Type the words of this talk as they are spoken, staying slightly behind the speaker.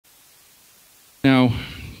Now,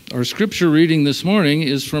 our scripture reading this morning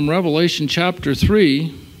is from Revelation chapter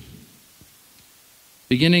 3,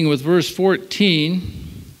 beginning with verse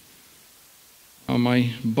 14.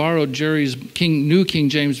 I borrowed Jerry's New King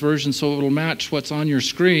James Version so it'll match what's on your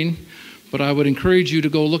screen, but I would encourage you to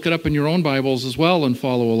go look it up in your own Bibles as well and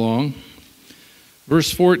follow along.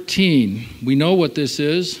 Verse 14, we know what this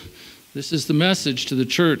is. This is the message to the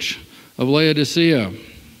church of Laodicea.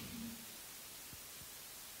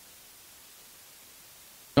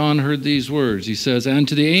 John heard these words. He says, "And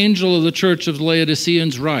to the angel of the church of the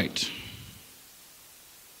Laodiceans write,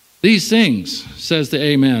 these things, says the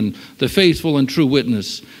Amen, the faithful and true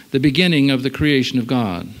witness, the beginning of the creation of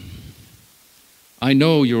God. I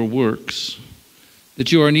know your works,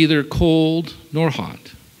 that you are neither cold nor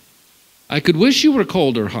hot. I could wish you were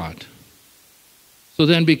cold or hot. So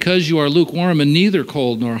then, because you are lukewarm and neither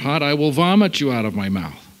cold nor hot, I will vomit you out of my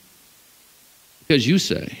mouth. Because you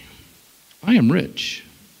say, I am rich,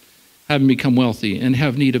 having become wealthy, and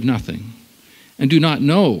have need of nothing, and do not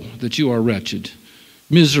know that you are wretched,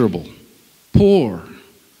 miserable, poor,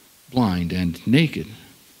 blind, and naked.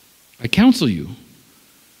 I counsel you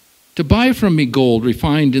to buy from me gold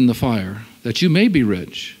refined in the fire, that you may be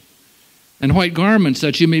rich, and white garments,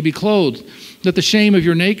 that you may be clothed, that the shame of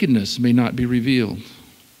your nakedness may not be revealed.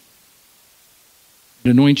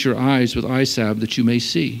 And anoint your eyes with eye salve, that you may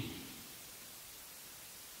see.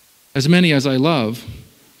 As many as I love,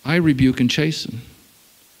 I rebuke and chasten.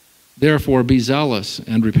 Therefore be zealous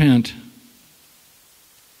and repent.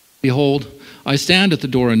 Behold, I stand at the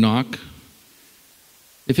door and knock.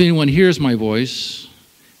 If anyone hears my voice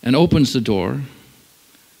and opens the door,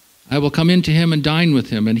 I will come into him and dine with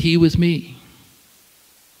him, and he with me.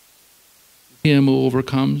 Him who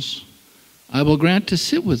overcomes, I will grant to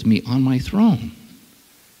sit with me on my throne,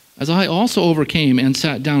 as I also overcame and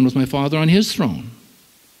sat down with my Father on his throne.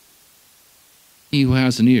 He who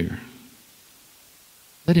has an ear,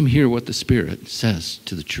 let him hear what the Spirit says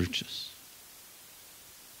to the churches."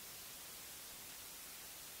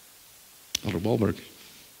 Elder Wohlberg,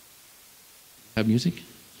 have music?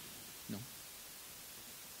 No.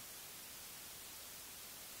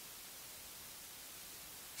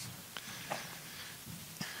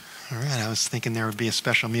 All right, I was thinking there would be a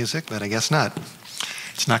special music, but I guess not.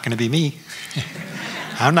 It's not going to be me.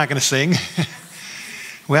 I'm not going to sing.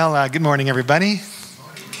 Well, good morning, everybody.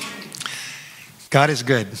 God is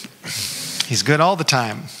good. He's good all the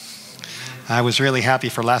time. I was really happy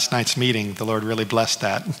for last night's meeting. The Lord really blessed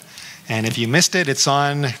that. And if you missed it, it's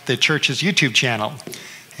on the church's YouTube channel.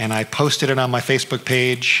 And I posted it on my Facebook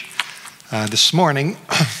page this morning.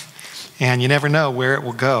 And you never know where it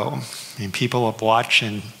will go. I mean, people will watch,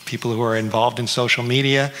 and people who are involved in social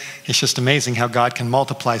media, it's just amazing how God can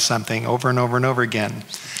multiply something over and over and over again.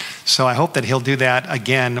 So I hope that he'll do that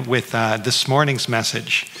again with this morning's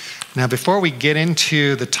message. Now, before we get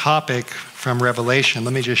into the topic from Revelation,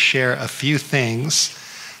 let me just share a few things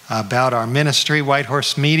about our ministry, White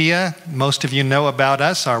Horse Media. Most of you know about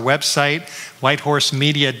us. Our website,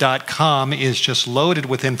 whitehorsemedia.com, is just loaded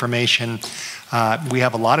with information. We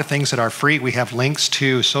have a lot of things that are free. We have links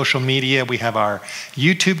to social media. We have our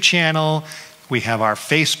YouTube channel. We have our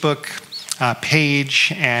Facebook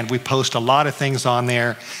page, and we post a lot of things on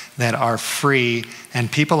there that are free,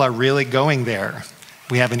 and people are really going there.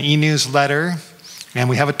 We have an e-newsletter, and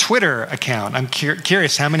we have a Twitter account. I'm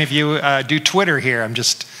curious, how many of you do Twitter here?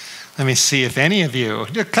 Let me see if any of you,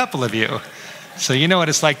 a couple of you. So you know what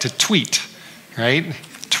it's like to tweet, right?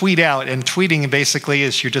 Tweet out, and tweeting basically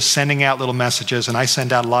is you're just sending out little messages, and I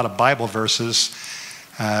send out a lot of Bible verses,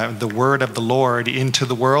 the word of the Lord into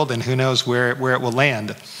the world, and who knows where it will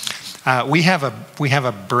land. We have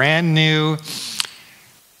a brand new,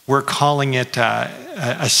 we're calling it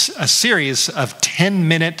a series of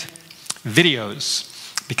 10-minute videos,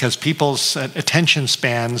 because people's attention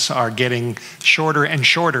spans are getting shorter and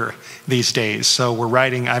shorter these days. So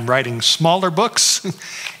I'm writing smaller books,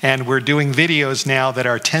 and we're doing videos now that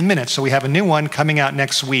are 10 minutes. So we have a new one coming out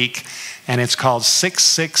next week, and it's called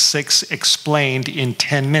 666 Explained in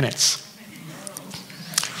 10 Minutes.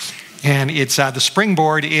 And it's the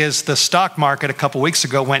springboard is the stock market a couple weeks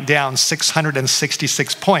ago went down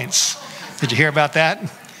 666 points. Did you hear about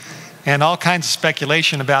that? And all kinds of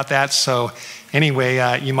speculation about that. So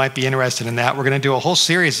anyway, you might be interested in that. We're going to do a whole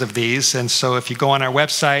series of these. And so if you go on our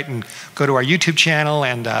website and go to our YouTube channel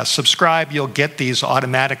and subscribe, you'll get these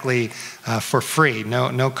automatically for free.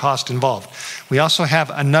 No cost involved. We also have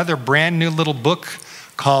another brand new little book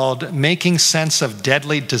called Making Sense of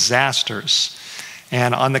Deadly Disasters.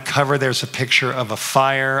 And on the cover, there's a picture of a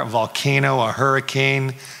fire, a volcano, a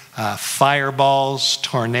hurricane, fireballs,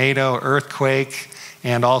 tornado, earthquake,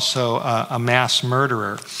 and also a mass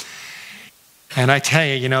murderer. And I tell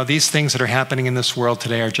you, these things that are happening in this world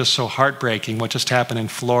today are just so heartbreaking. What just happened in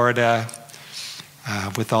Florida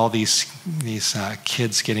with all these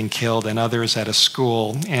kids getting killed and others at a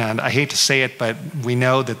school. And I hate to say it, but we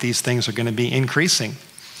know that these things are going to be increasing.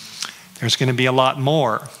 There's going to be a lot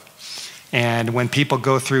more. And when people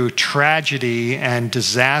go through tragedy and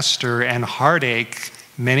disaster and heartache,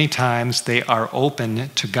 many times they are open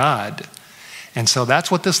to God. And so that's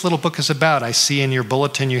what this little book is about. I see in your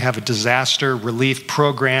bulletin you have a disaster relief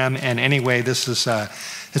program. And anyway, this is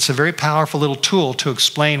it's a very powerful little tool to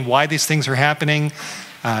explain why these things are happening,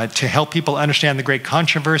 to help people understand the great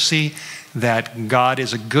controversy, that God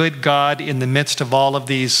is a good God in the midst of all of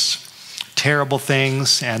these terrible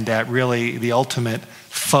things, and that really the ultimate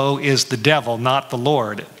foe is the devil, not the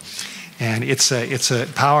Lord. And it's a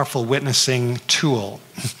powerful witnessing tool.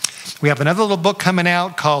 We have another little book coming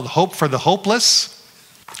out called Hope for the Hopeless.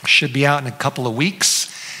 Should be out in a couple of weeks.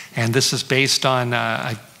 And this is based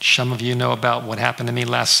on, some of you know about what happened to me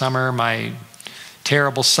last summer, my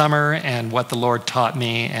terrible summer, and what the Lord taught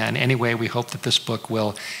me. And anyway, we hope that this book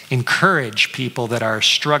will encourage people that are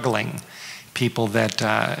struggling, people that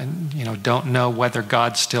don't know whether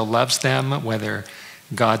God still loves them, whether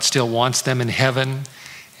God still wants them in heaven.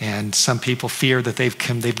 And some people fear that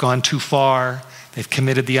they've gone too far, they've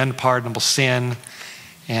committed the unpardonable sin,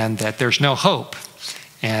 and that there's no hope.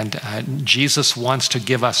 And Jesus wants to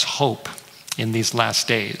give us hope in these last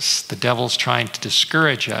days. The devil's trying to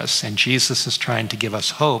discourage us, and Jesus is trying to give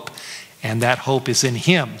us hope, and that hope is in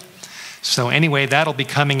him. So anyway, that'll be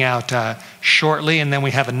coming out shortly. And then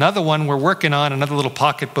we have another one we're working on, another little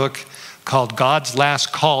pocketbook called God's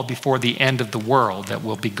Last Call Before the End of the World, that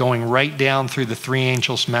will be going right down through the three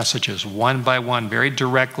angels' messages, one by one, very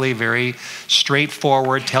directly, very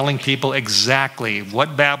straightforward, telling people exactly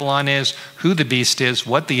what Babylon is, who the beast is,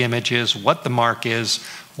 what the image is, what the mark is,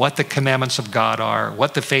 what the commandments of God are,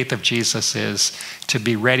 what the faith of Jesus is, to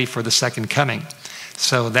be ready for the second coming.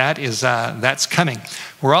 So that's coming.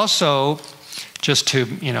 We're also, just to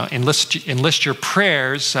enlist your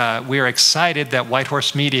prayers, we are excited that White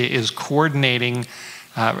Horse Media is coordinating.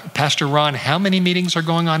 Pastor Ron, how many meetings are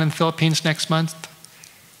going on in the Philippines next month?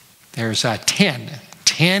 There's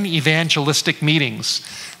 10 evangelistic meetings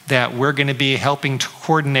that we're going to be helping to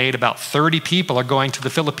coordinate. About 30 people are going to the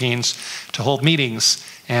Philippines to hold meetings,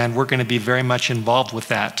 and we're going to be very much involved with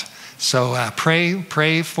that. So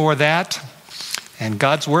pray for that. And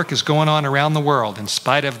God's work is going on around the world. In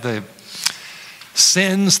spite of the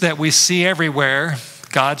sins that we see everywhere,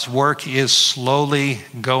 God's work is slowly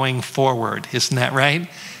going forward. Isn't that right?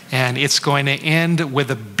 And it's going to end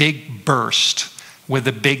with a big burst, with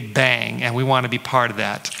a big bang, and we want to be part of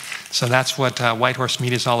that. So that's what White Horse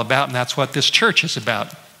Media is all about, and that's what this church is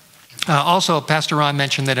about. Also, Pastor Ron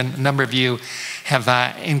mentioned that a number of you have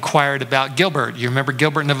inquired about Gilbert. You remember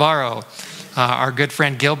Gilbert Navarro, our good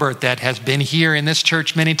friend Gilbert, that has been here in this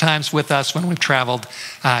church many times with us when we've traveled.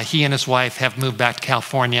 He and his wife have moved back to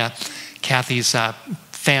California. Kathy's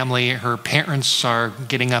family, her parents are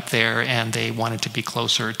getting up there, and they wanted to be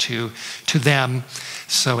closer to them.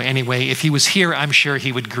 So anyway, if he was here, I'm sure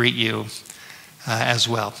he would greet you as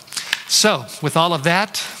well. So with all of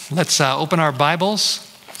that, let's open our Bibles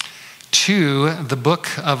to the book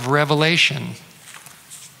of Revelation.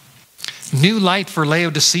 New Light for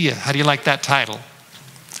Laodicea. How do you like that title?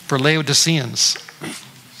 For Laodiceans.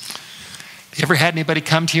 Have you ever had anybody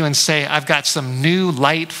come to you and say, I've got some new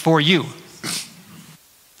light for you?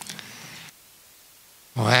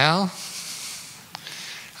 Well,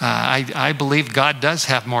 I believe God does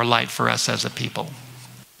have more light for us as a people.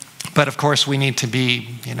 But of course, we need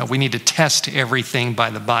to test everything by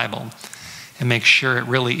the Bible and make sure it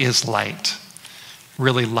really is light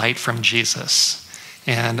from Jesus.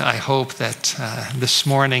 And I hope that this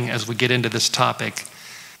morning, as we get into this topic,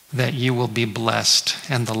 that you will be blessed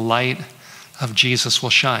and the light of Jesus will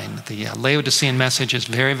shine. The Laodicean message is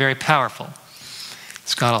very, very powerful.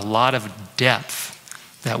 It's got a lot of depth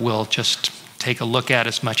that we'll just take a look at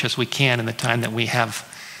as much as we can in the time that we have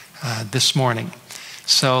this morning.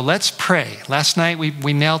 So let's pray. Last night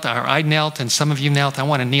we knelt, or I knelt, and some of you knelt. I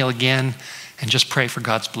want to kneel again and just pray for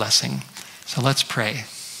God's blessing. So let's pray.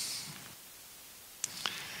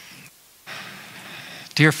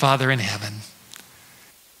 Dear Father in heaven,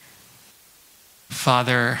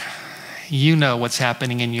 Father, you know what's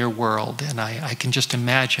happening in your world, and I can just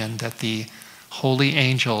imagine that the holy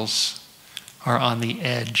angels are on the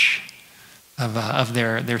edge of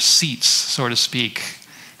their seats, so to speak,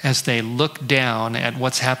 as they look down at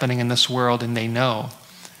what's happening in this world, and they know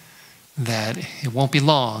that it won't be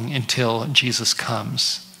long until Jesus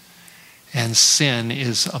comes. and sin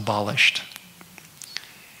is abolished.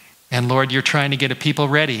 And Lord, you're trying to get a people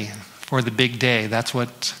ready for the big day. That's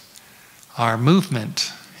what our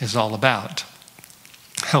movement is all about,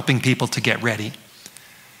 helping people to get ready.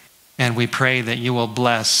 And we pray that you will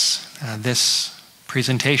bless this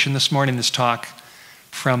presentation this morning, this talk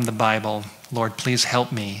from the Bible. Lord, please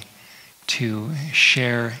help me to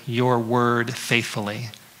share your word faithfully.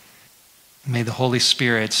 May the Holy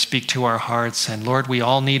Spirit speak to our hearts. And Lord, we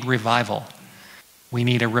all need revival. We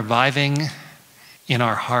need a reviving in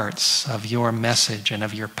our hearts of your message and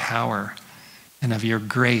of your power and of your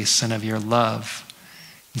grace and of your love.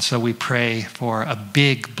 And so we pray for a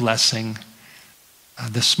big blessing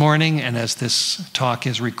this morning. And as this talk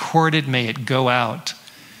is recorded, may it go out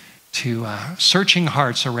to searching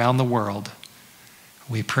hearts around the world.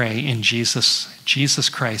 We pray in Jesus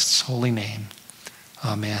Christ's holy name.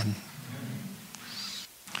 Amen.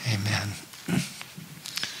 Amen.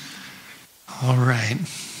 All right.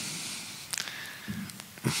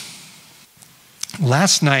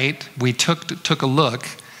 Last night, we took a look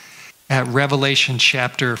at Revelation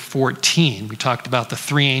chapter 14. We talked about the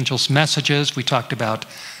three angels' messages. We talked about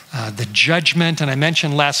the judgment. And I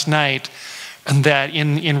mentioned last night that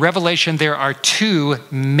in Revelation, there are two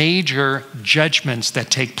major judgments that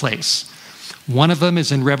take place. One of them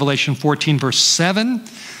is in Revelation 14, verse 7,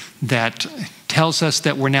 that tells us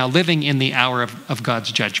that we're now living in the hour of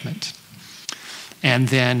God's judgment. And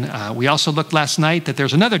then we also looked last night that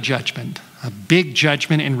there's another judgment, a big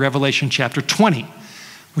judgment in Revelation chapter 20,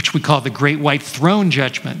 which we call the Great White Throne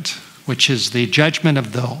Judgment, which is the judgment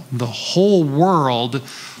of the whole world,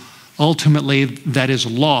 ultimately, that is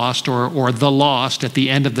lost or the lost at the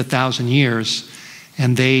end of the 1,000 years,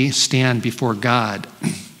 and they stand before God.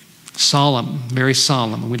 Solemn, very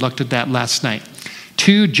solemn, and we looked at that last night.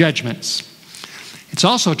 Two judgments. It's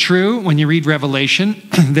also true when you read Revelation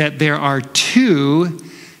that there are two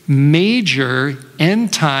major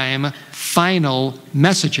end-time final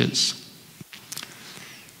messages.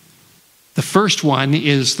 The first one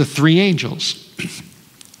is the three angels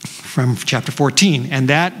from chapter 14, and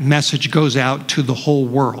that message goes out to the whole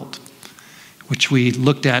world, which we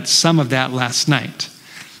looked at some of that last night.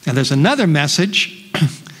 Now there's another message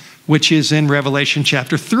which is in Revelation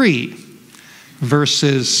chapter 3,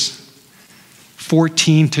 verses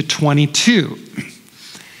 14 to 22.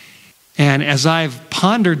 And as I've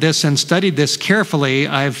pondered this and studied this carefully,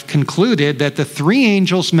 I've concluded that the three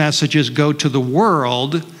angels' messages go to the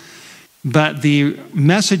world, but the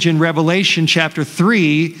message in Revelation chapter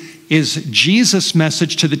 3 is Jesus'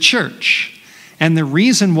 message to the church. And the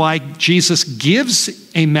reason why Jesus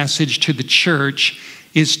gives a message to the church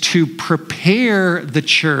is to prepare the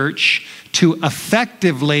church to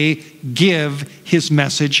effectively give his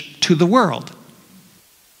message to the world.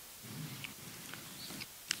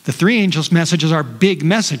 The three angels' messages are big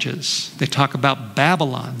messages. They talk about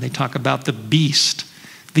Babylon. They talk about the beast,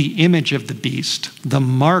 the image of the beast, the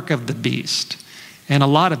mark of the beast, and a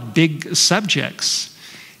lot of big subjects.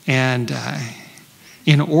 And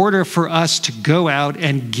in order for us to go out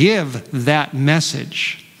and give that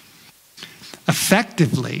message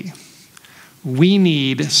effectively, we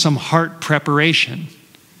need some heart preparation.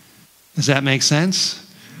 Does that make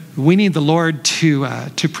sense? We need the Lord to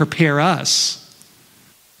prepare us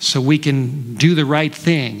so we can do the right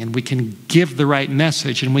thing and we can give the right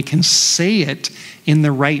message and we can say it in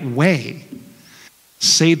the right way.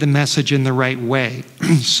 Say the message in the right way.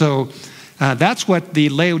 So that's what the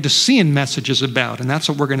Laodicean message is about, and that's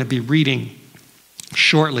what we're going to be reading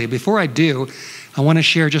shortly. Before I do, I want to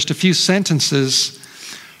share just a few sentences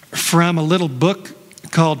from a little book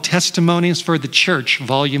called Testimonies for the Church,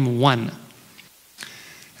 Volume 1.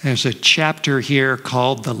 There's a chapter here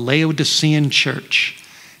called The Laodicean Church.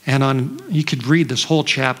 And you could read this whole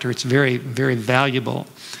chapter. It's very, very valuable.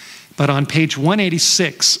 But on page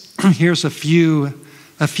 186, here's a few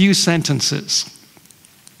sentences.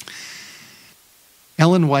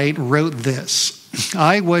 Ellen White wrote this: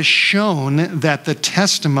 I was shown that the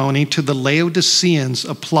testimony to the Laodiceans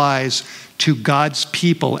applies to God's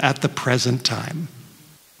people at the present time.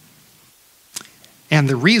 And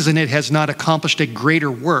the reason it has not accomplished a greater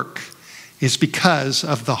work is because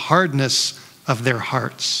of the hardness of their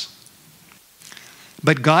hearts.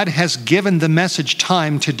 But God has given the message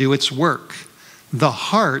time to do its work. The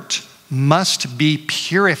heart must be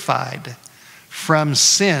purified from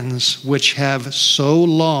sins which have so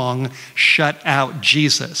long shut out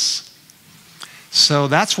Jesus. So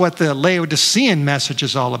that's what the Laodicean message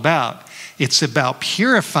is all about. It's about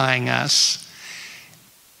purifying us.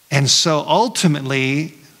 And so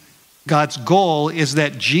ultimately, God's goal is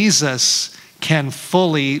that Jesus can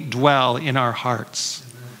fully dwell in our hearts.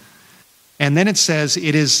 And then it says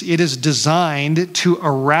it is designed to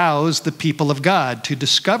arouse the people of God, to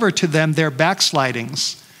discover to them their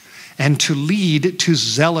backslidings, and to lead to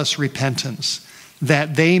zealous repentance,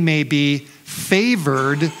 that they may be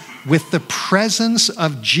favored with the presence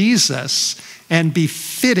of Jesus and be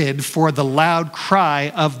fitted for the loud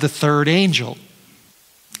cry of the third angel.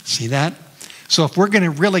 See that? So if we're going to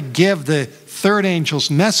really give the third angel's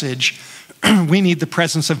message, we need the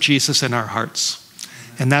presence of Jesus in our hearts.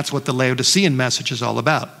 And that's what the Laodicean message is all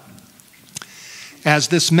about. As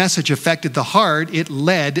this message affected the heart, it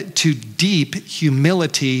led to deep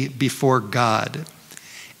humility before God.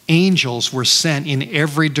 Angels were sent in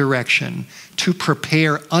every direction to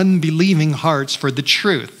prepare unbelieving hearts for the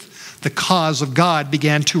truth. The cause of God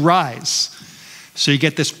began to rise. So you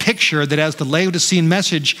get this picture that as the Laodicean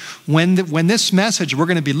message, when this message we're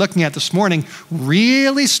going to be looking at this morning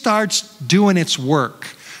really starts doing its work,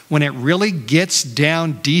 when it really gets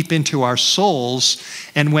down deep into our souls,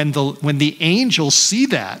 and when the angels see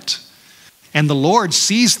that, and the Lord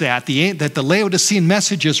sees that the Laodicean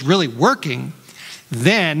message is really working,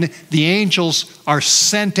 then the angels are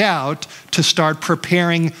sent out to start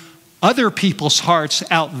preparing other people's hearts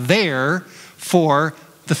out there for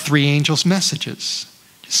the three angels' messages.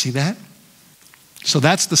 Do you see that? So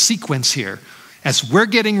that's the sequence here. As we're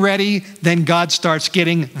getting ready, then God starts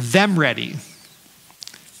getting them ready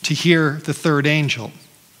to hear the third angel.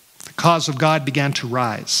 The cause of God began to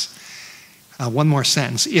rise. One more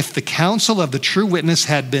sentence. If the counsel of the true witness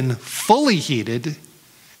had been fully heeded,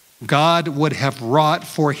 God would have wrought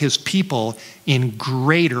for his people in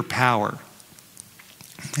greater power.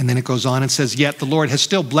 And then it goes on and says, yet the Lord has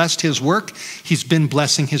still blessed his work. He's been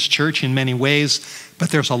blessing his church in many ways,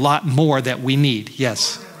 but there's a lot more that we need.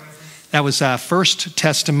 Yes. That was First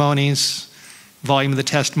Testimonies, volume of the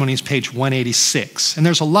Testimonies, page 186. And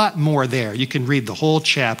there's a lot more there. You can read the whole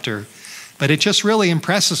chapter. But it just really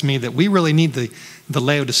impresses me that we really need the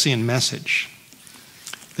Laodicean message.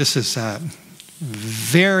 This is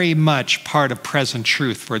very much part of present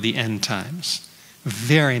truth for the end times.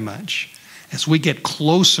 Very much. As we get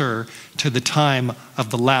closer to the time of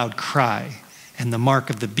the loud cry and the mark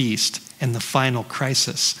of the beast and the final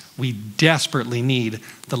crisis, we desperately need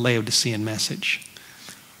the Laodicean message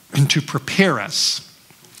and to prepare us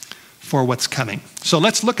for what's coming. So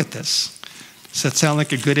let's look at this. Does that sound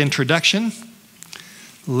like a good introduction?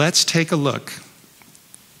 Let's take a look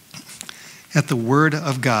at the Word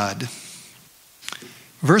of God.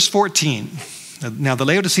 Verse 14. Now, the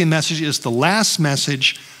Laodicean message is the last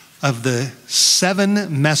message of the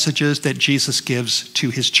 7 messages that Jesus gives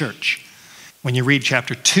to his church. When you read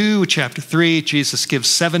chapter 2, chapter 3, Jesus gives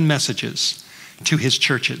 7 messages to his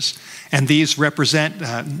churches. And these represent,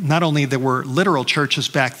 not only there were literal churches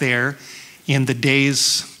back there in the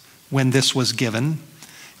days when this was given,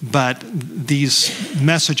 but these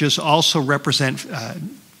messages also represent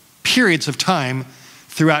periods of time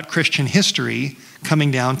throughout Christian history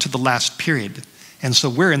coming down to the last period. And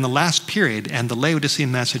so we're in the last period, and the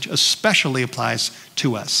Laodicean message especially applies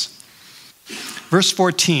to us. Verse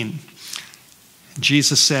 14,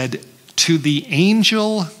 Jesus said, to the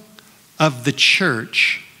angel of the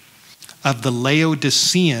church of the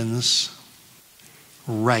Laodiceans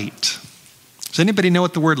write. Does anybody know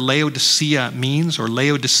what the word Laodicea means, or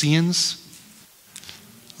Laodiceans?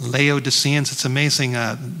 Laodiceans, it's amazing.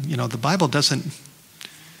 The Bible doesn't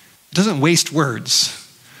waste words.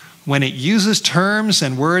 When it uses terms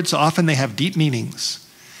and words, often they have deep meanings.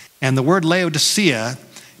 And the word Laodicea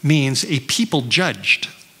means a people judged.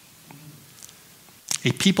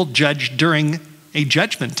 A people judged during a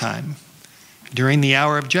judgment time, during the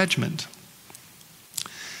hour of judgment.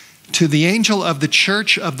 To the angel of the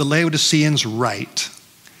church of the Laodiceans write,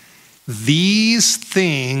 these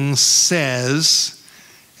things says,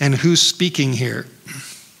 and who's speaking here?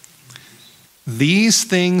 These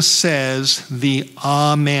things says the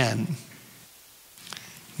Amen.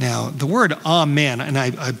 Now, the word Amen, and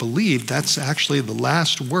I believe that's actually the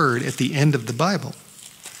last word at the end of the Bible.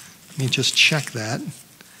 Let me just check that.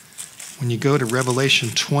 When you go to Revelation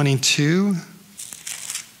 22,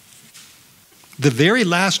 the very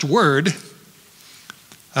last word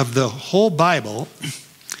of the whole Bible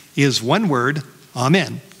is one word,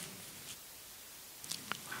 Amen.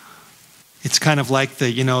 It's kind of like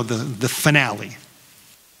the finale.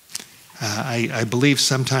 I believe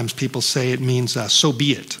sometimes people say it means so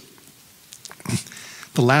be it.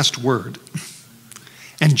 The last word.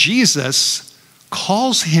 And Jesus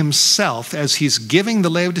calls himself, as he's giving the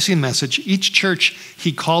Laodicean message, each church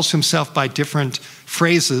he calls himself by different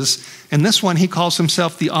phrases, and this one he calls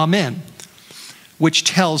himself the Amen, which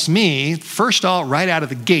tells me, first of all, right out of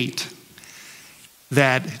the gate,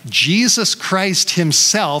 that Jesus Christ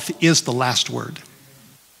himself is the last word.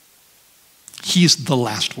 He's the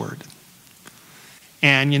last word.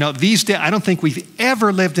 And these days, I don't think we've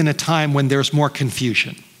ever lived in a time when there's more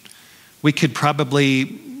confusion. We could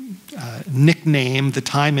probably nickname the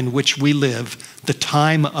time in which we live the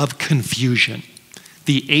time of confusion,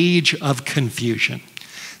 the age of confusion.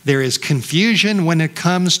 There is confusion when it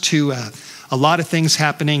comes to a lot of things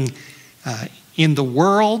happening in the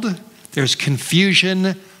world. There's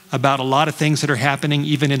confusion about a lot of things that are happening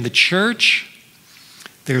even in the church.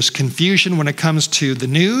 There's confusion when it comes to the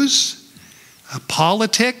news,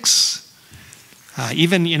 politics,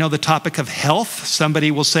 even, the topic of health.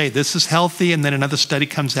 Somebody will say, this is healthy, and then another study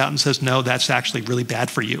comes out and says, no, that's actually really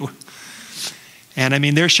bad for you. And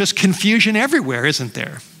there's just confusion everywhere, isn't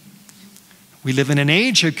there? We live in an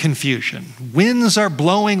age of confusion. Winds are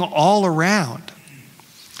blowing all around.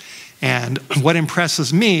 And what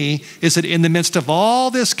impresses me is that in the midst of all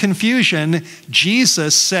this confusion,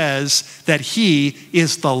 Jesus says that he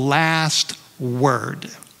is the last word.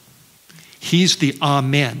 He's the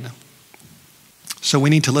Amen. So we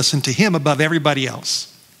need to listen to him above everybody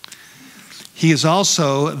else. He is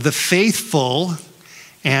also the faithful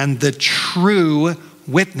and the true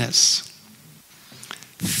witness.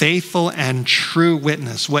 Faithful and true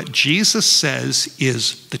witness. What Jesus says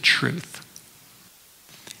is the truth.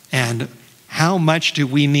 And how much do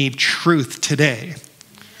we need truth today?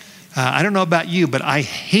 I don't know about you, but I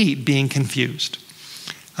hate being confused.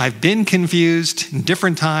 I've been confused in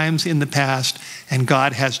different times in the past, and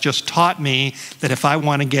God has just taught me that if I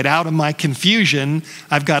want to get out of my confusion,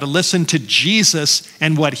 I've got to listen to Jesus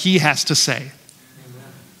and what he has to say.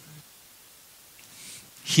 Amen.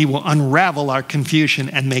 He will unravel our confusion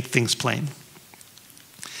and make things plain.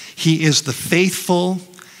 He is the faithful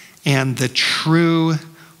and the true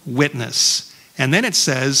witness. And then it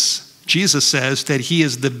says, Jesus says that he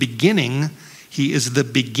is the beginning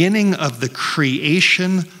of the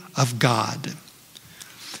creation of God.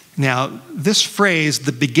 Now, this phrase,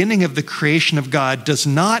 the beginning of the creation of God, does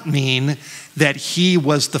not mean that he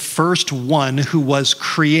was the first one who was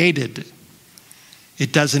created.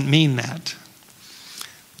 It doesn't mean that.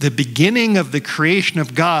 The beginning of the creation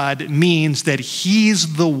of God means that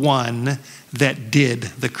he's the one that did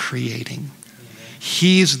the creating.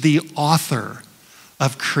 He's the author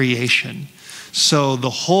of creation. So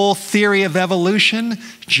the whole theory of evolution,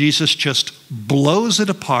 Jesus just blows it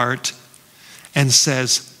apart and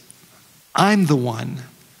says, I'm the one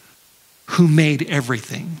who made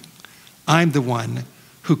everything. I'm the one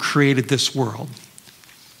who created this world.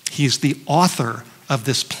 He's the author of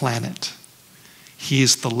this planet. He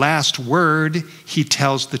is the last word. He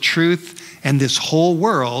tells the truth. And this whole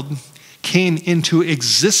world came into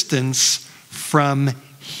existence from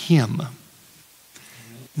him.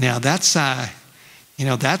 Now that's a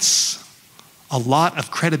lot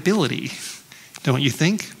of credibility, don't you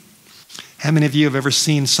think? How many of you have ever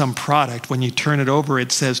seen some product, when you turn it over,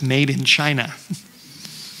 it says made in China?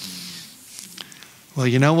 Well,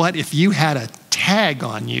 you know what? If you had a tag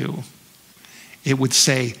on you, it would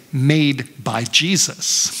say made by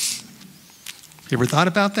Jesus. You ever thought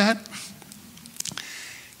about that?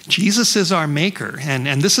 Jesus is our maker, and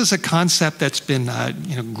this is a concept that's been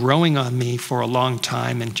growing on me for a long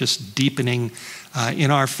time and just deepening in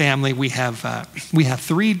our family. We have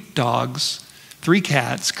 3 dogs, 3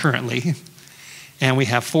 cats currently, and we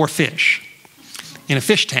have 4 fish in a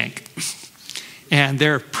fish tank. And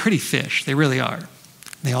they're pretty fish, they really are.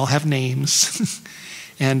 They all have names.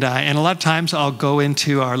 And a lot of times I'll go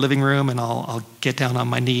into our living room and I'll get down on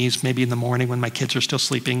my knees, maybe in the morning when my kids are still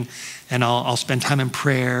sleeping, and I'll spend time in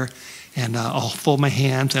prayer, and I'll fold my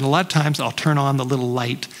hands. And a lot of times I'll turn on the little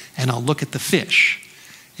light and I'll look at the fish.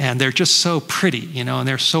 And they're just so pretty, and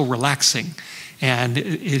they're so relaxing. And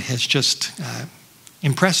it has just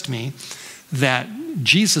impressed me that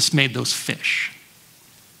Jesus made those fish.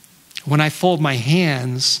 When I fold my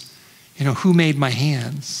hands, who made my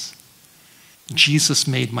hands? Jesus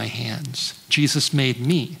made my hands. Jesus made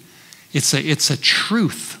me. It's a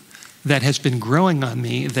truth that has been growing on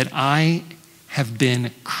me, that I have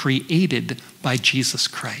been created by Jesus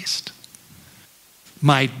Christ.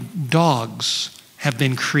 My dogs have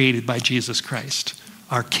been created by Jesus Christ.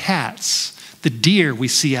 Our cats, the deer we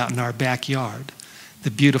see out in our backyard,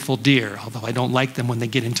 the beautiful deer, although I don't like them when they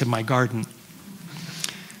get into my garden.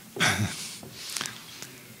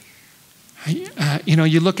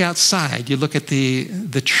 You look outside, you look at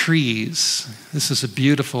the trees. This is a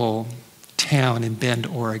beautiful town in Bend,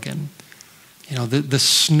 Oregon. The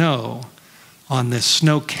snow on the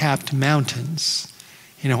snow-capped mountains.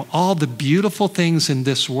 All the beautiful things in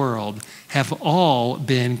this world have all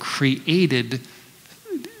been created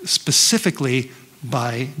specifically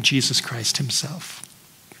by Jesus Christ himself.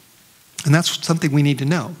 And that's something we need to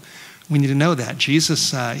know. We need to know that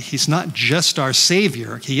Jesus, he's not just our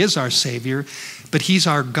Savior. He is our Savior, but he's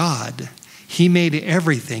our God. He made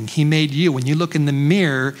everything. He made you. When you look in the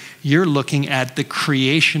mirror, you're looking at the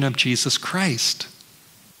creation of Jesus Christ.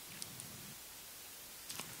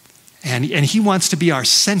 And he wants to be our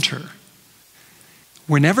center.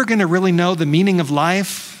 We're never going to really know the meaning of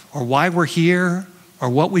life or why we're here or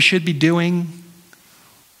what we should be doing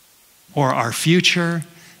or our future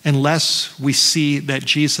unless we see that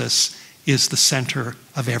Jesus is the center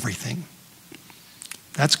of everything.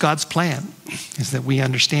 That's God's plan, is that we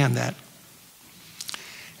understand that.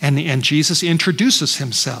 And Jesus introduces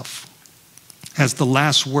himself as the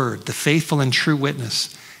last word, the faithful and true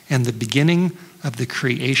witness, and the beginning of the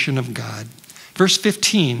creation of God. Verse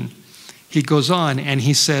 15, he goes on and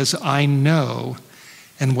he says, I know.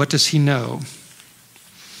 And what does he know?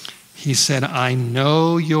 He said, I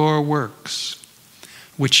know your works,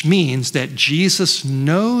 which means that Jesus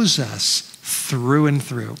knows us through and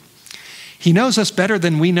through. He knows us better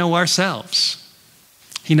than we know ourselves.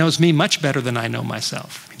 He knows me much better than I know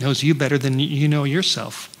myself. He knows you better than you know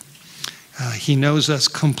yourself. He knows us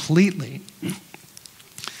completely.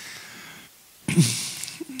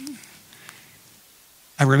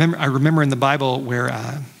 I remember in the Bible where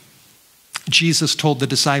Jesus told the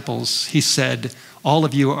disciples, he said, all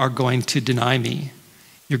of you are going to deny me.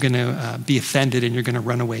 You're going to be offended and you're going to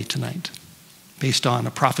run away tonight, based on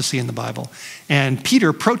a prophecy in the Bible. And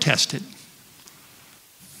Peter protested.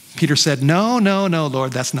 Peter said, no,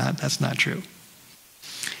 Lord, that's not true.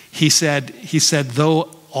 He said,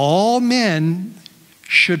 though all men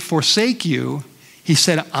should forsake you, he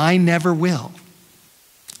said, I never will.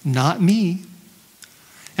 Not me.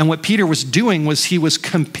 And what Peter was doing was he was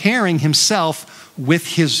comparing himself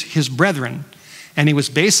with his brethren. And he was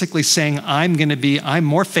basically saying, I'm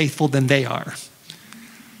more faithful than they are.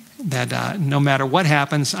 That no matter what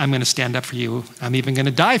happens, I'm going to stand up for you. I'm even going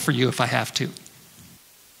to die for you if I have to.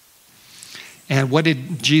 And what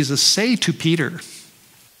did Jesus say to Peter?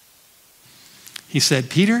 He said,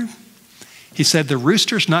 Peter, he said, the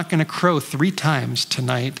rooster's not going to crow 3 times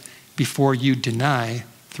tonight before you deny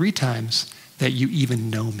 3 times that you even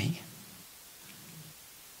know me.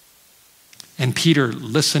 And Peter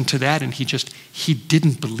listened to that and he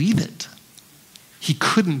didn't believe it. He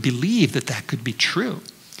couldn't believe that could be true.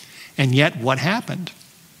 And yet what happened?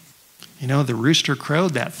 The rooster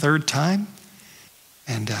crowed that 3rd time,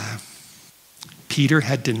 and Peter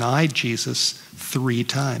had denied Jesus 3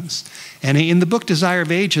 times. And in the book Desire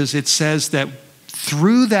of Ages, it says that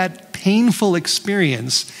through that painful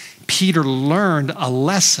experience, Peter learned a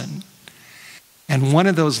lesson. And one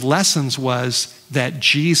of those lessons was that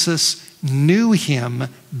Jesus knew him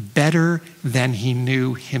better than he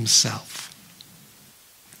knew himself.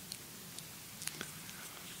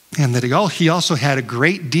 And that he also had a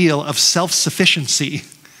great deal of self-sufficiency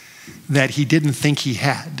that he didn't think he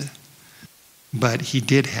had, but he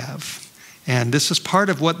did have. And this is part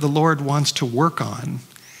of what the Lord wants to work on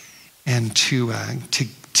and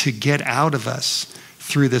to get out of us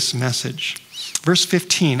through this message. Verse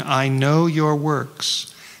 15, I know your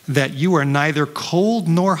works, that you are neither cold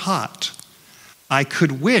nor hot. I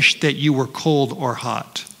could wish that you were cold or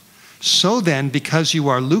hot. So then, because you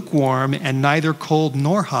are lukewarm and neither cold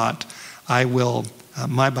nor hot, I will,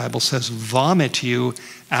 my Bible says, vomit you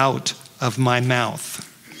out of my mouth.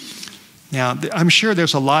 Now, I'm sure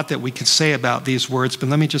there's a lot that we could say about these words, but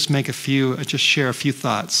let me just share a few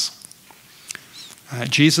thoughts.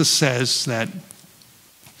 Jesus says that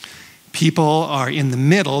people are in the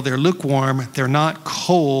middle, they're lukewarm, they're not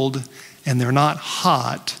cold, and they're not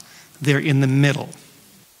hot, they're in the middle.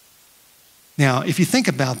 Now, if you think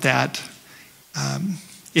about that,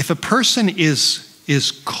 if a person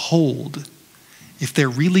is cold, if they're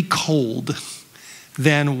really cold,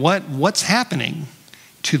 then what's happening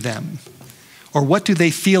to them? Or what do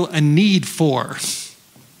they feel a need for?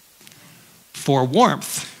 For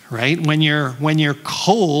warmth, right? When you're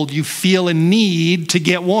cold, you feel a need to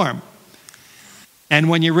get warm. And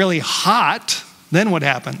when you're really hot, then what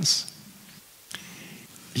happens?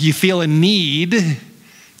 You feel a need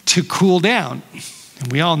to cool down. And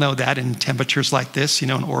we all know that in temperatures like this, in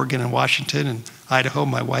Oregon and Washington and Idaho.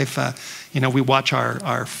 My wife, we watch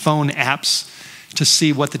our phone apps to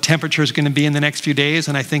see what the temperature is going to be in the next few days.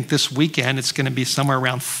 And I think this weekend it's going to be somewhere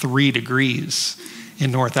around 3 degrees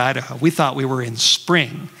in North Idaho. We thought we were in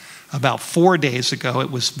spring. About 4 days ago,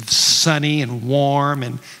 it was sunny and warm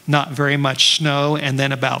and not very much snow. And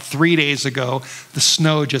then about 3 days ago, the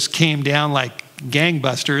snow just came down like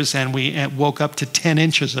gangbusters, and we woke up to 10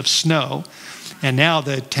 inches of snow. And now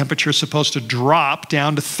the temperature is supposed to drop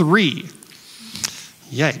down to 3.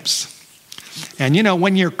 Yipes. And you know,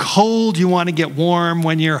 when you're cold, you want to get warm.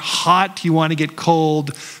 When you're hot, you want to get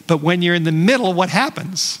cold. But when you're in the middle, what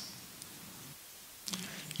happens?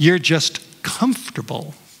 You're just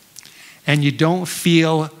comfortable. And you don't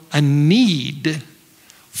feel a need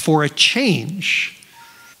for a change.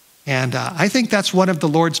 And I think that's one of the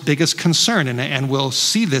Lord's biggest concern, and we'll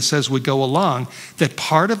see this as we go along, that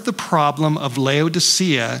part of the problem of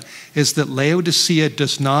Laodicea is that Laodicea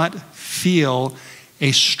does not feel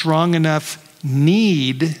a strong enough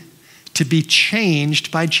need to be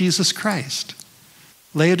changed by Jesus Christ.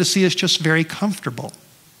 Laodicea is just very comfortable,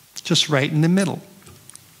 just right in the middle.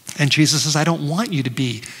 And Jesus says, I don't want you to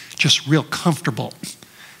be just real comfortable.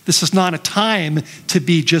 This is not a time to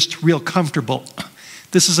be just real comfortable.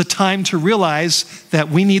 This is a time to realize that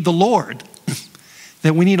we need the Lord,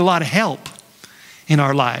 that we need a lot of help in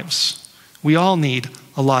our lives. We all need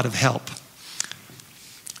a lot of help.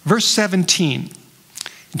 Verse 17,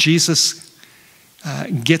 Jesus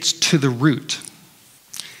gets to the root.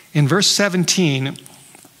 In verse 17,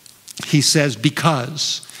 he says,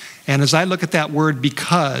 because. And as I look at that word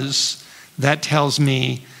because, that tells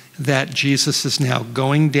me that Jesus is now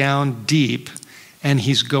going down deep, and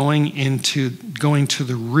he's going to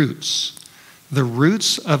the roots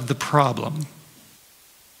of the problem.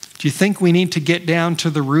 Do you think we need to get down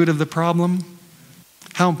to the root of the problem?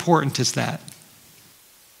 How important is that?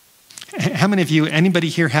 How many of you, anybody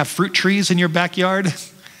here have fruit trees in your backyard?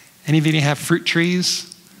 Any of you have fruit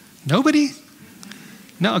trees? Nobody?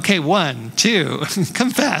 No, okay, 1, 2,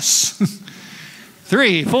 confess.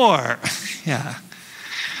 3, 4, yeah.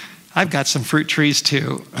 I've got some fruit trees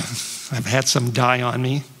too. I've had some die on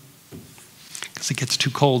me because it gets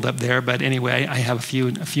too cold up there. But anyway, I have a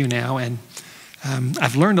few now. And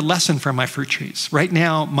I've learned a lesson from my fruit trees. Right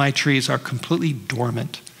now, my trees are completely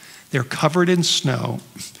dormant. They're covered in snow.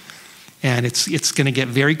 And it's going to get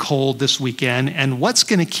very cold this weekend. And what's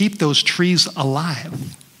going to keep those trees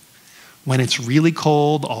alive? When it's really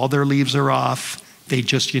cold, all their leaves are off. They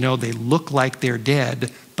just, they look like they're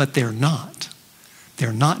dead, but they're not.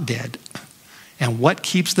 They're not dead. And what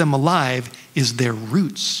keeps them alive is their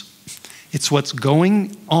roots. It's what's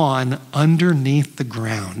going on underneath the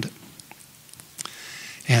ground.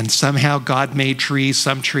 And somehow God made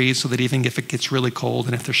some trees, so that even if it gets really cold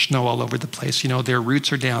and if there's snow all over the place, their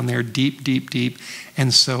roots are down there deep, deep, deep.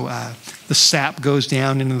 And so the sap goes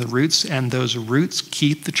down into the roots, and those roots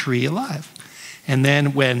keep the tree alive. And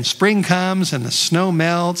then when spring comes and the snow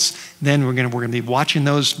melts, then we're going to be watching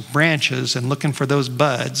those branches and looking for those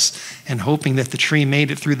buds and hoping that the tree made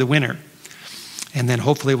it through the winter. And then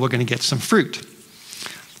hopefully we're going to get some fruit.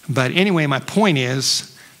 But anyway, my point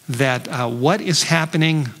is that what is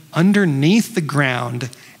happening underneath the ground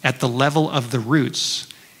at the level of the roots,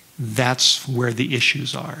 that's where the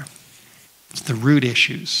issues are. It's the root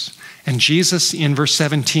issues. And Jesus in verse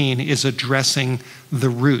 17 is addressing the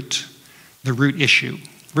root issue.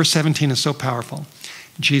 Verse 17 is so powerful.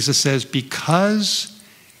 Jesus says, because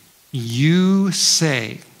you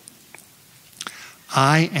say,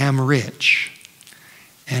 I am rich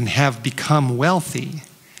and have become wealthy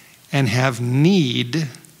and have need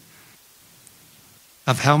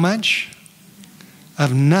of how much?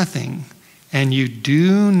 Of nothing. And you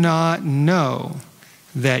do not know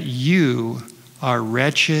that you are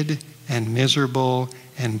wretched and miserable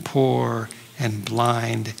and poor and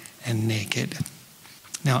blind and naked.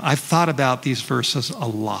 Now, I've thought about these verses a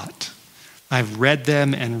lot. I've read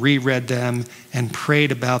them and reread them and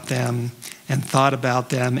prayed about them and thought about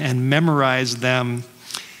them and memorized them.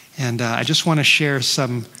 And I just want to share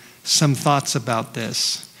some thoughts about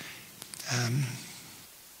this.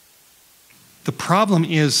 The problem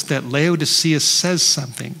is that Laodicea says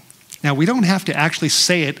something. Now, we don't have to actually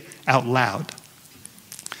say it out loud.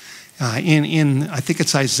 In I think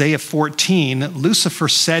it's Isaiah 14, Lucifer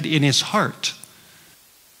said in his heart,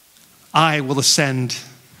 I will ascend,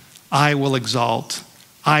 I will exalt,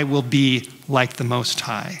 I will be like the Most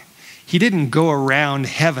High. He didn't go around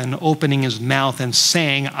heaven opening his mouth and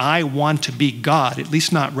saying, I want to be God, at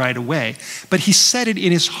least not right away. But he said it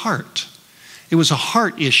in his heart. It was a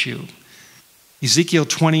heart issue. Ezekiel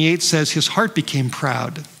 28 says his heart became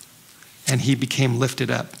proud and he became lifted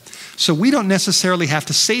up. So we don't necessarily have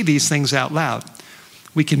to say these things out loud.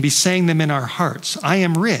 We can be saying them in our hearts. I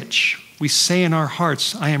am rich. We say in our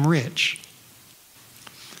hearts, I am rich.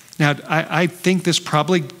 Now, I think this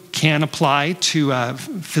probably can apply to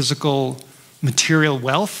physical material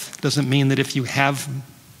wealth. Doesn't mean that if you have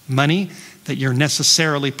money that you're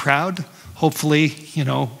necessarily proud. Hopefully,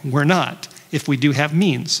 we're not, if we do have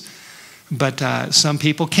means. But some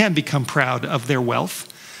people can become proud of their wealth.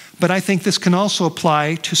 But I think this can also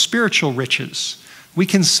apply to spiritual riches. We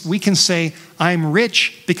can say, I'm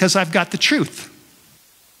rich because I've got the truth.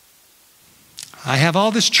 I have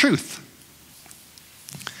all this truth.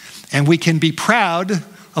 And we can be proud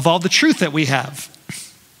of all the truth that we have.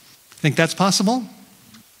 Think that's possible?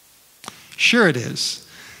 Sure it is.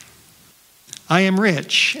 I am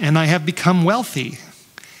rich and I have become wealthy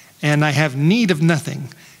and I have need of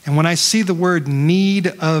nothing. And when I see the word need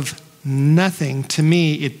of nothing, to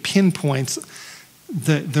me it pinpoints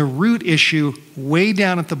the root issue way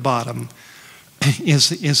down at the bottom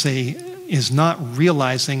is not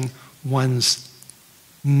realizing one's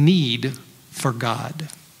need for God,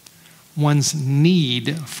 one's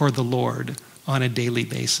need for the Lord on a daily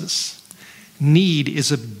basis. Need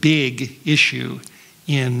is a big issue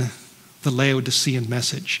in the Laodicean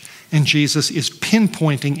message. And Jesus is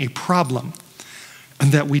pinpointing a problem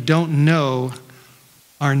that we don't know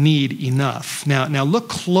our need enough. Now look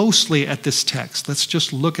closely at this text. Let's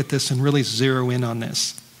just look at this and really zero in on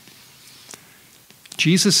this.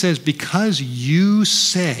 Jesus says, because you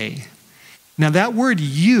say. Now that word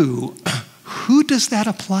you, who does that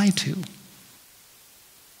apply to?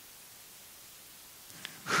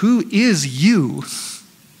 Who is you?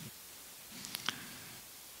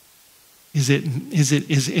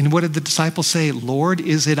 And what did the disciples say? Lord,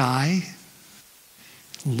 is it I?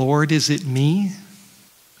 Lord, is it me?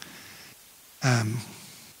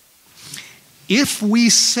 If we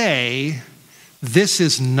say, this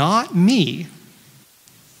is not me,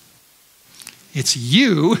 it's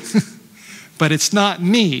you, but it's not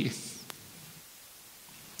me,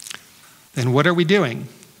 then what are we doing?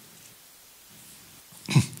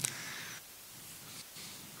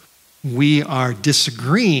 We are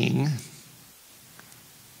disagreeing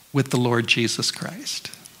with the Lord Jesus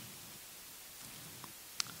Christ,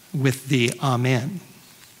 with the Amen,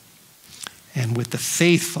 and with the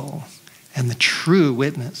faithful and the true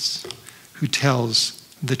witness who tells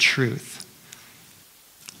the truth.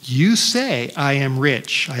 You say, I am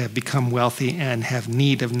rich, I have become wealthy and have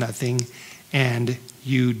need of nothing, and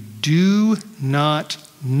you do not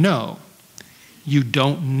know. You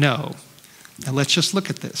don't know. Now let's just look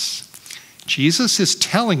at this. Jesus is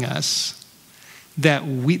telling us that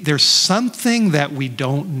there's something that we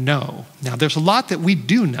don't know. Now there's a lot that we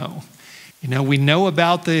do know. You know, we know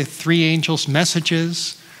about the three angels'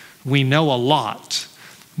 messages. We know a lot,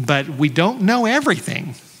 but we don't know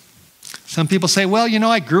everything. Some people say, well, you know,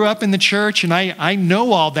 I grew up in the church and I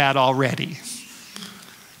know all that already.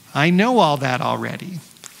 I know all that already.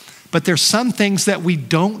 But there's some things that we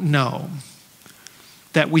don't know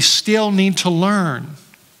that we still need to learn.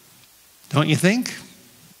 Don't you think?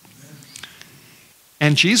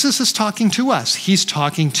 And Jesus is talking to us. He's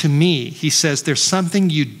talking to me. He says, there's something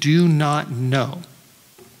you do not know.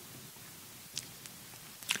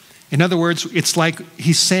 In other words, it's like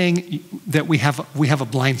he's saying that we have a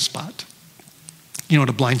blind spot. You know what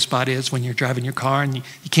a blind spot is? When you're driving your car and you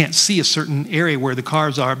can't see a certain area where the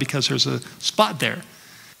cars are because there's a spot there.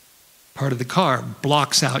 Part of the car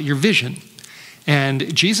blocks out your vision.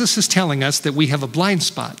 And Jesus is telling us that we have a blind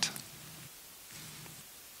spot.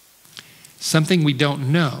 Something we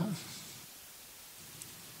don't know.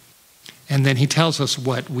 And then he tells us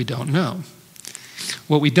what we don't know.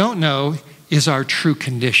 What we don't know is our true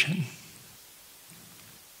condition.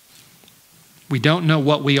 We don't know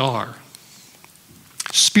what we are,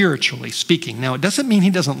 spiritually speaking. Now, it doesn't mean he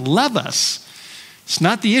doesn't love us. It's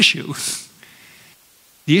not the issue.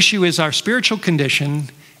 The issue is our spiritual condition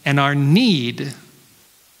and our need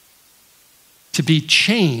to be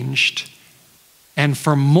changed and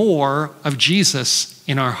for more of Jesus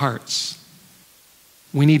in our hearts.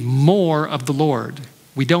 We need more of the Lord.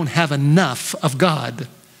 We don't have enough of God,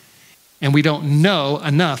 and we don't know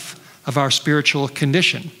enough of our spiritual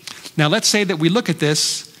condition. Now, let's say that we look at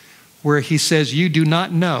this where he says, you do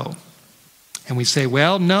not know. And we say,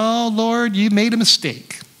 well, no, Lord, you made a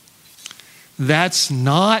mistake. That's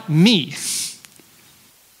not me.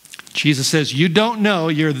 Jesus says, you don't know,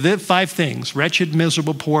 you're the 5 things: wretched,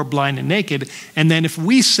 miserable, poor, blind, and naked. And then if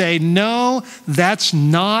we say, no, that's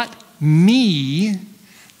not me,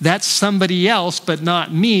 that's somebody else, but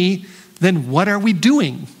not me, then what are we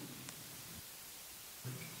doing?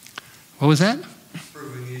 What was that?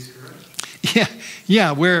 Proving he's correct.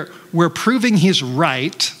 Yeah, we're proving he's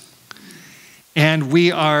right, and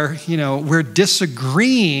we're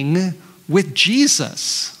disagreeing with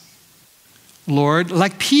Jesus. Lord,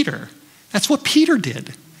 like Peter. That's what Peter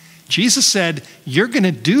did. Jesus said, you're going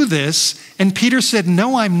to do this. And Peter said,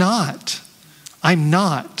 no, I'm not. I'm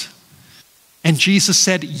not. And Jesus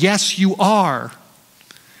said, yes, you are.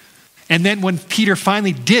 And then when Peter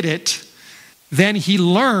finally did it, then he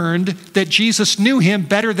learned that Jesus knew him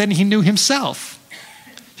better than he knew himself.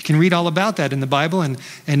 You can read all about that in the Bible and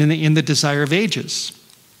in the Desire of Ages.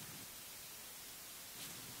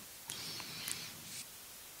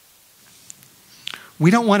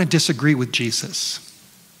 We don't want to disagree with Jesus.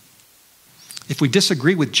 If we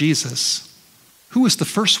disagree with Jesus, who was the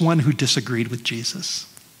first one who disagreed with Jesus?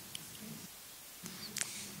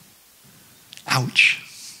 Ouch.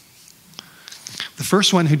 The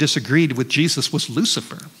first one who disagreed with Jesus was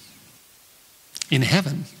Lucifer in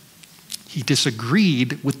heaven. He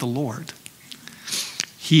disagreed with the Lord.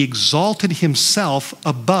 He exalted himself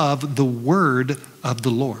above the word of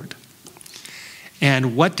the Lord.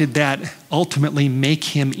 And what did that ultimately make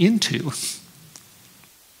him into?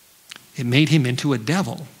 It made him into a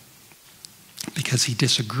devil because he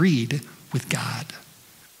disagreed with God.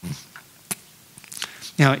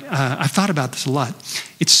 Now, I've thought about this a lot.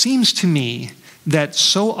 It seems to me that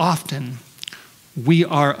so often we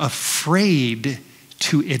are afraid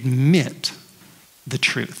to admit the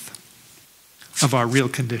truth of our real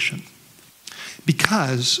condition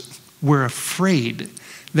because we're afraid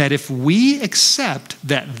that if we accept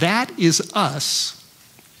that that is us,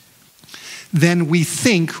 then we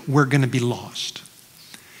think we're going to be lost.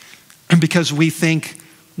 And because we think,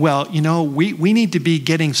 well, we need to be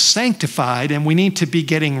getting sanctified, and we need to be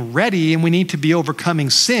getting ready, and we need to be overcoming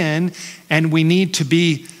sin, and we need to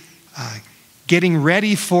be getting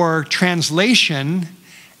ready for translation.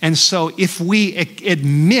 And so if we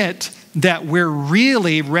admit that we're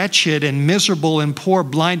really wretched and miserable and poor,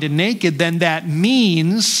 blind and naked, then that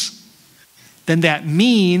means that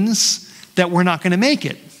we're not going to make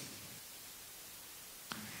it.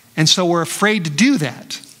 And so we're afraid to do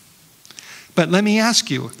that. But let me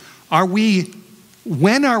ask you,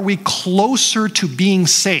 when are we closer to being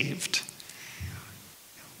saved?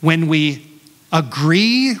 When we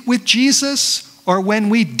agree with Jesus or when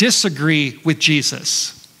we disagree with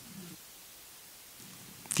Jesus?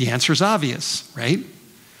 The answer is obvious, right?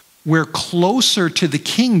 We're closer to the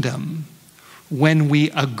kingdom when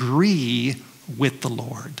we agree with the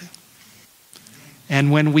Lord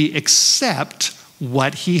and when we accept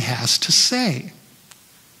what he has to say.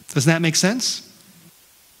 Doesn't that make sense?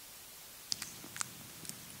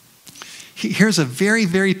 Here's a very,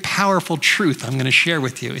 very powerful truth I'm going to share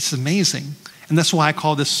with you. It's amazing. And that's why I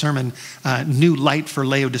call this sermon New Light for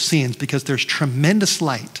Laodiceans, because there's tremendous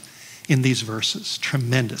light in these verses.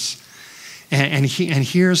 Tremendous. And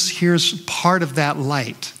here's part of that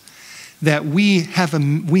light. That we have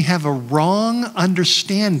a wrong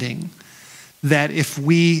understanding that if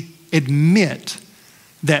we admit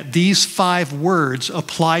that these 5 words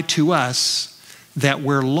apply to us, that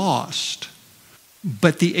we're lost.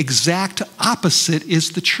 But the exact opposite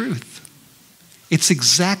is the truth. It's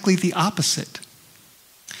exactly the opposite.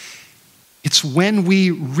 It's when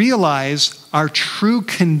we realize our true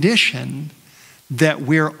condition that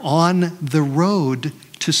we're on the road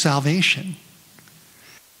to salvation.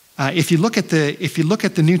 If you look at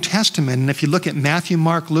the New Testament, and if you look at Matthew,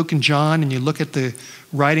 Mark, Luke, and John, and you look at the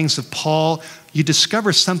writings of Paul, you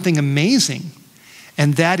discover something amazing.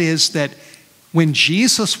 And that is that when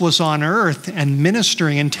Jesus was on earth and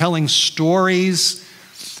ministering and telling stories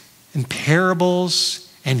and parables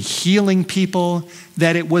and healing people,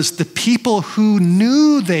 that it was the people who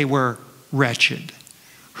knew they were wretched,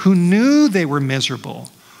 who knew they were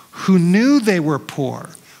miserable, who knew they were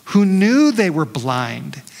poor, who knew they were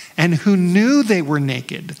blind, and who knew they were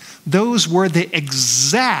naked. Those were the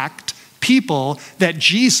exact people that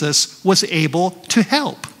Jesus was able to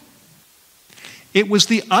help. It was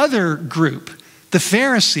the other group, the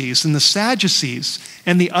Pharisees and the Sadducees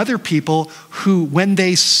and the other people who, when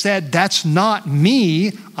they said, that's not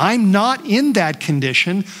me, I'm not in that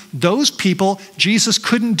condition, those people, Jesus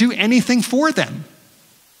couldn't do anything for them.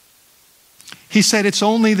 He said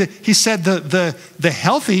the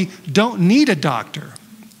healthy don't need a doctor.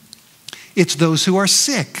 It's those who are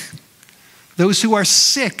sick. Those who are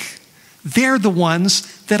sick, they're the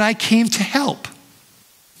ones that I came to help.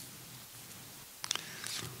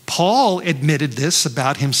 Paul admitted this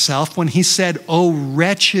about himself when he said, "O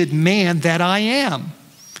wretched man that I am,"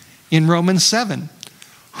 in Romans 7.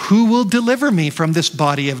 Who will deliver me from this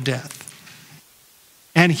body of death?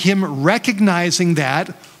 And him recognizing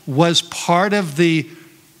that was part of the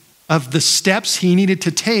steps he needed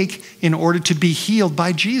to take in order to be healed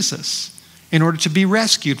by Jesus, in order to be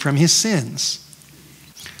rescued from his sins.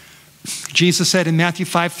 Jesus said in Matthew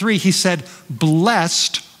 5:3, he said,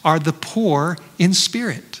 "Blessed are the poor in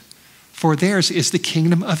spirit, for theirs is the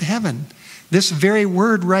kingdom of heaven." This very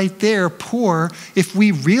word right there, poor, if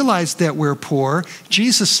we realize that we're poor,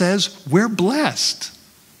 Jesus says we're blessed.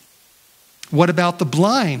 What about the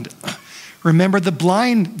blind? Remember the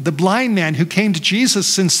blind man who came to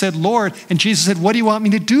Jesus and said, Lord, and Jesus said, what do you want me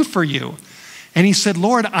to do for you? And he said,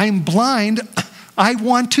 Lord, I'm blind. I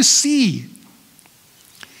want to see.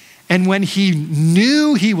 And when he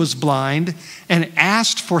knew he was blind and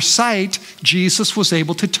asked for sight, Jesus was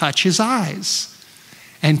able to touch his eyes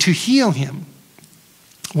and to heal him.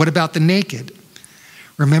 What about the naked?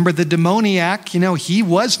 Remember the demoniac? He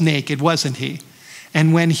was naked, wasn't he?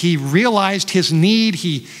 And when he realized his need,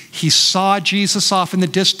 he saw Jesus off in the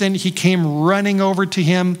distance. He came running over to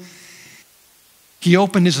him. He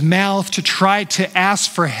opened his mouth to try to ask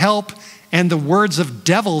for help, and the words of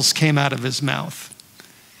devils came out of his mouth.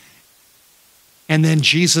 And then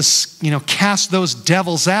Jesus, cast those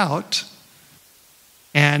devils out.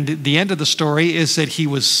 And the end of the story is that he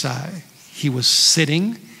was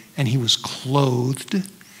sitting, and he was clothed,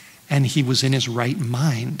 and he was in his right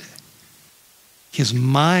mind. His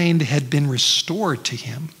mind had been restored to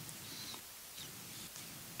him.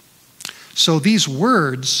 So these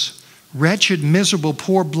words, wretched, miserable,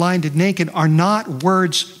 poor, blinded, naked, are not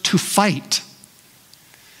words to fight.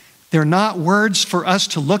 They're not words for us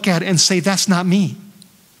to look at and say, that's not me.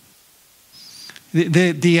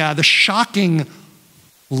 The shocking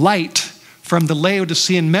light from the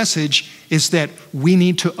Laodicean message is that we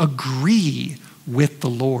need to agree with the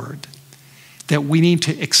Lord, that we need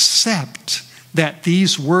to accept that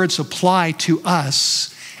these words apply to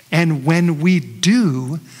us, and when we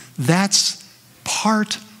do, that's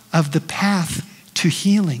part of the path to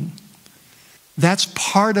healing. That's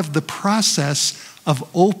part of the process of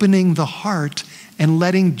opening the heart and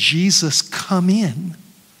letting Jesus come in,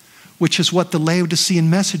 which is what the Laodicean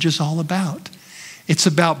message is all about. It's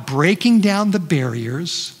about breaking down the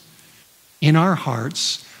barriers in our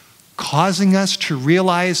hearts, causing us to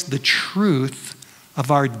realize the truth of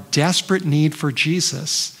our desperate need for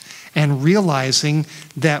Jesus, and realizing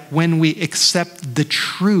that when we accept the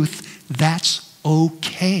truth, that's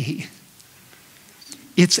okay.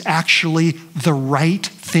 It's actually the right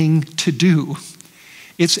thing to do.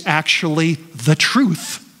 It's actually the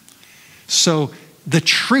truth. So the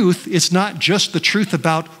truth is not just the truth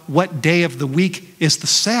about what day of the week is the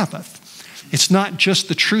Sabbath. It's not just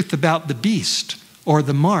the truth about the beast or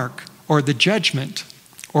the mark or the judgment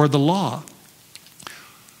or the law.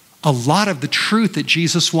 A lot of the truth that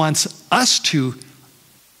Jesus wants us to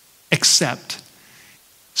accept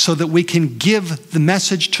so that we can give the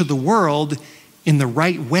message to the world in the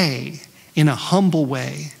right way, in a humble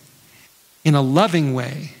way, in a loving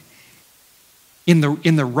way, in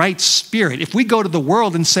the right spirit. If we go to the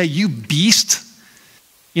world and say, you beast,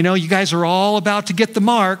 you guys are all about to get the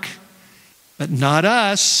mark, but not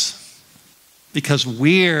us, because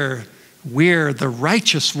we're the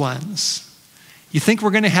righteous ones. You think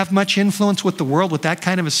we're going to have much influence with the world with that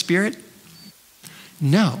kind of a spirit?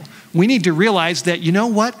 No. We need to realize that,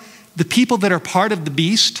 the people that are part of the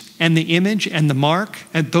beast and the image and the mark,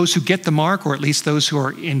 and those who get the mark, or at least those who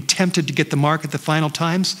are tempted to get the mark at the final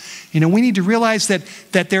times, we need to realize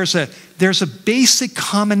that there's a basic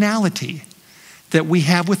commonality that we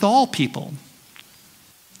have with all people.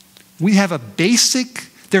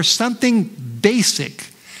 There's something basic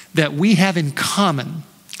that we have in common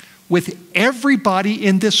with everybody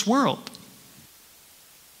in this world.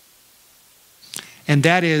 And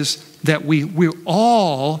that is that we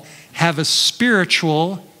all have a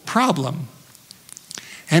spiritual problem.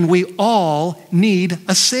 And we all need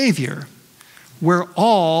a Savior. We're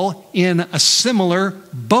all in a similar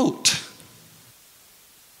boat.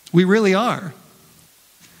 We really are.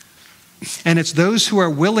 And it's those who are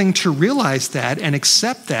willing to realize that and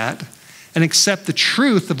accept the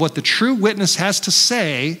truth of what the true witness has to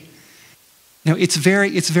say. It's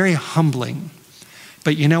very humbling.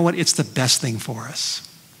 But you know what? It's the best thing for us.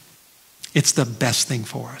 It's the best thing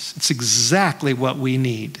for us. It's exactly what we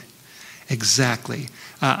need. Exactly.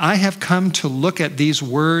 I have come to look at these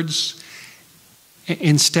words,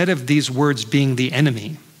 instead of these words being the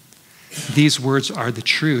enemy, these words are the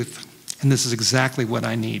truth. And this is exactly what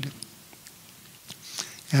I need.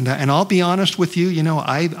 And I'll be honest with you,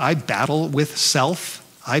 I battle with self.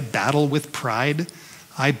 I battle with pride.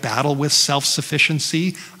 I battle with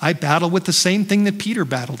self-sufficiency. I battle with the same thing that Peter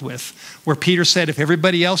battled with, where Peter said, if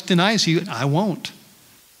everybody else denies you, I won't.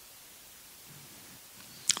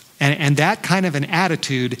 And that kind of an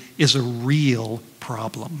attitude is a real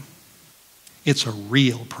problem. It's a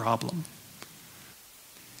real problem.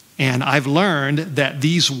 And I've learned that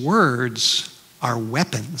these words are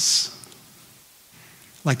weapons.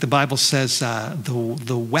 Like the Bible says,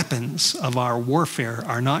 the weapons of our warfare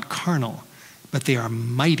are not carnal, but they are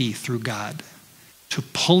mighty through God to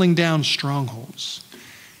pulling down strongholds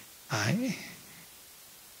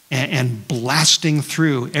and blasting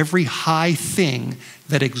through every high thing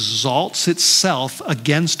that exalts itself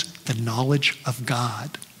against the knowledge of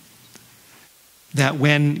God. That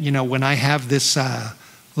when I have this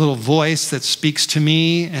little voice that speaks to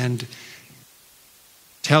me and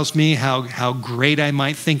tells me how great I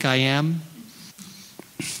might think I am,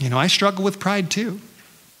 I struggle with pride too.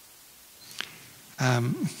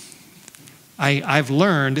 I've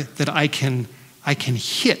learned that I can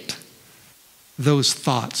hit those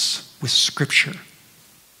thoughts with Scripture.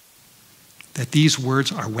 That these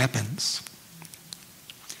words are weapons.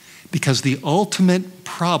 Because the ultimate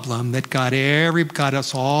problem that got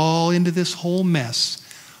us all into this whole mess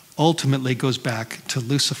ultimately goes back to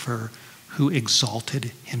Lucifer, who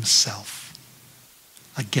exalted himself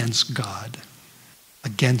against God,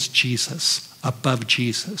 against Jesus, above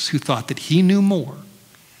Jesus, who thought that he knew more,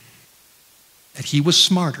 that he was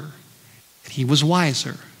smarter, that he was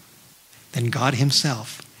wiser than God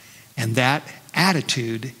himself. And that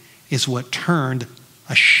attitude is what turned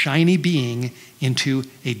a shiny being into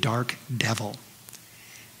a dark devil.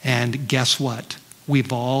 And guess what?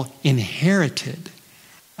 We've all inherited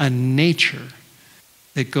a nature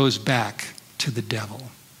that goes back to the devil.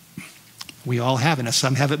 We all have it. Now,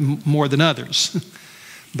 some have it more than others,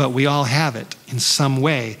 but we all have it in some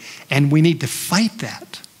way. And we need to fight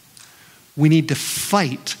that. We need to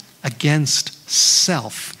fight against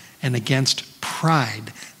self and against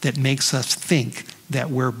pride that makes us think that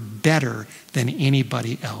we're better than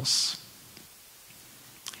anybody else.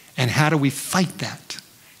 And how do we fight that?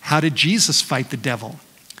 How did Jesus fight the devil?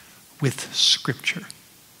 With Scripture.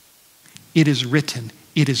 It is written,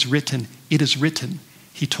 it is written, it is written,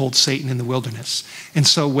 he told Satan in the wilderness. And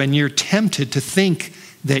so when you're tempted to think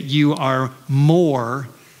that you are more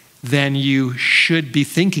than you should be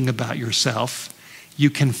thinking about yourself, you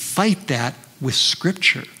can fight that with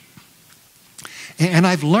Scripture. And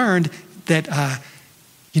I've learned that,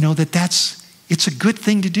 it's a good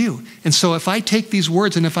thing to do. And so if I take these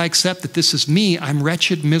words and if I accept that this is me, I'm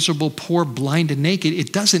wretched, miserable, poor, blind, and naked,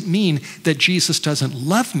 it doesn't mean that Jesus doesn't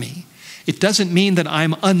love me. It doesn't mean that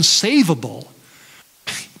I'm unsavable.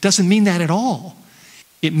 It doesn't mean that at all.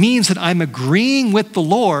 It means that I'm agreeing with the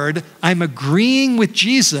Lord, I'm agreeing with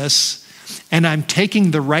Jesus, and I'm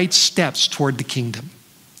taking the right steps toward the kingdom.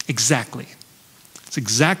 Exactly. It's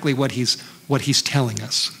exactly what he's telling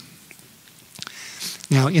us.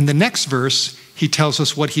 Now, in the next verse, he tells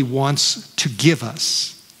us what he wants to give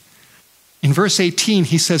us. In verse 18,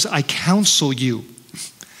 he says, I counsel you.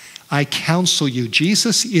 I counsel you.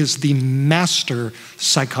 Jesus is the master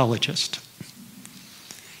psychologist.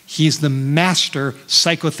 He's the master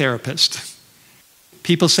psychotherapist.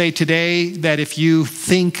 People say today that if you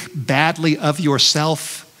think badly of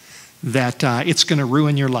yourself, that it's going to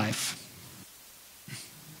ruin your life.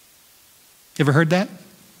 You ever heard that?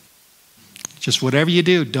 Just whatever you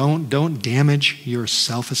do, don't damage your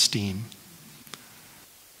self-esteem.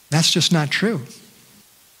 That's just not true.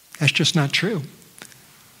 That's just not true.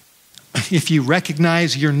 If you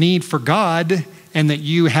recognize your need for God and that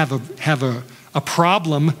you have a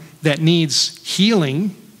problem that needs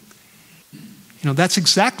healing, that's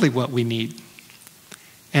exactly what we need.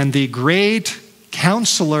 And the great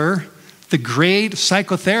counselor, the great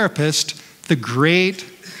psychotherapist, the great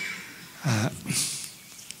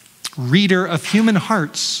reader of human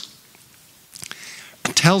hearts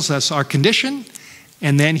tells us our condition,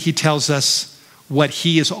 and then he tells us what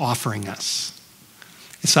he is offering us.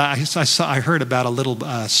 I heard about a little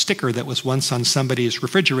sticker that was once on somebody's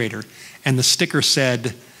refrigerator, and the sticker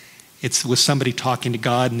said, it was somebody talking to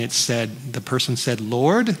God, and the person said,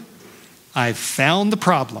 Lord, I've found the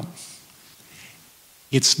problem.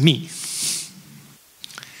 It's me.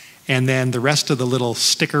 And then the rest of the little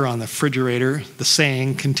sticker on the refrigerator, the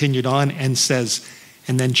saying continued on and says,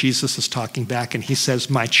 and then Jesus is talking back and he says,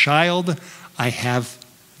 my child, I have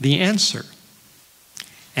the answer.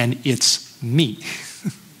 And it's me.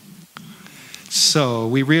 So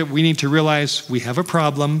we need to realize we have a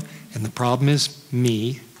problem and the problem is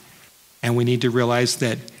me. And we need to realize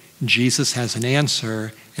that Jesus has an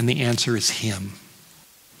answer and the answer is him.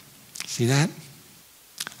 See that?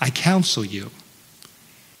 I counsel you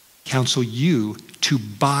to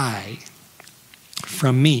buy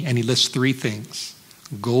from me. And he lists 3 things: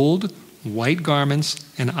 gold, white garments,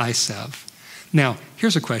 and eye salve. Now,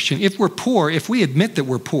 here's a question. If we're poor, if we admit that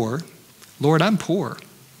we're poor, Lord, I'm poor,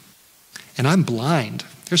 and I'm blind.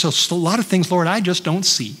 There's a lot of things, Lord, I just don't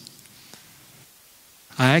see.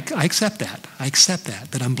 I accept that. I accept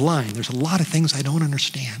that I'm blind. There's a lot of things I don't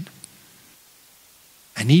understand.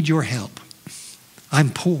 I need your help. I'm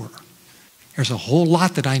poor. There's a whole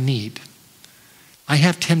lot that I need. I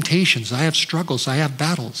have temptations. I have struggles. I have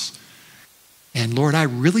battles. And Lord, I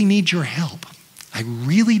really need your help. I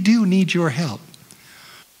really do need your help.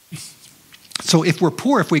 So if we're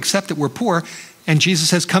poor, if we accept that we're poor, and Jesus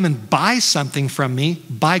says, come and buy something from me,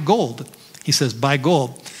 buy gold. He says, buy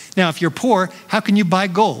gold. Now, if you're poor, how can you buy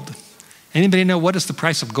gold? Anybody know what is the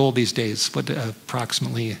price of gold these days? What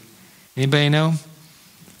approximately? Anybody know?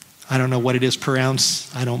 I don't know what it is per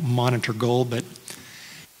ounce. I don't monitor gold, but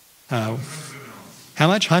how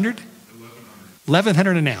much? 100?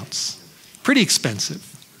 1,100 an ounce. Pretty expensive.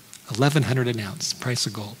 1,100 an ounce, price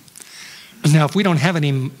of gold. Now, if we don't have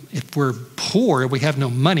any, if we're poor, we have no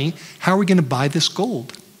money, how are we going to buy this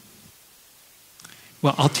gold?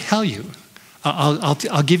 Well, I'll tell you.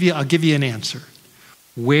 I'll give you an answer.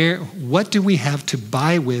 What do we have to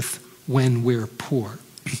buy with when we're poor?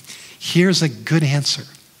 Here's a good answer.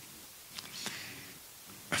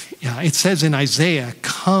 Yeah, it says in Isaiah,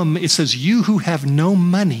 come, it says, you who have no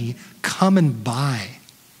money, come and buy.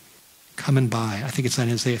 Come and buy. I think it's in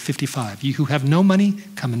Isaiah 55. You who have no money,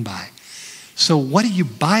 come and buy. So what do you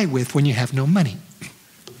buy with when you have no money?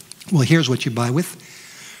 Well, here's what you buy with.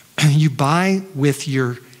 You buy with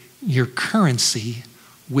your currency,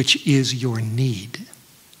 which is your need.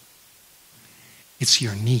 It's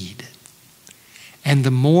your need. And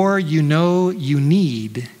the more you know you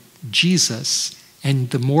need Jesus,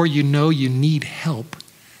 and the more you know you need help,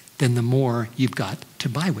 then the more you've got to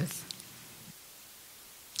buy with.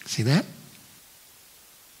 See that?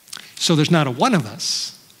 So there's not a one of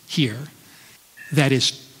us here that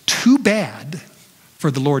is too bad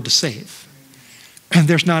for the Lord to save. And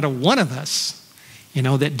there's not a one of us,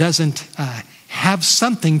 that doesn't have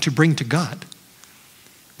something to bring to God.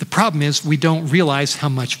 The problem is we don't realize how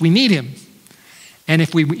much we need him. And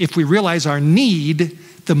if we realize our need,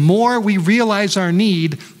 the more we realize our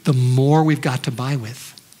need, the more we've got to buy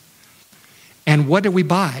with. And what do we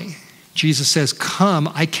buy? Jesus says,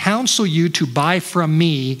 come, I counsel you to buy from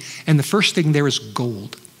me. And the first thing there is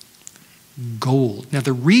gold. Gold. Now,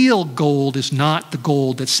 the real gold is not the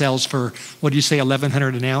gold that sells for, what do you say,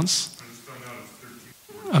 1,100 an ounce?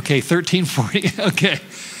 Okay, 1340. Okay,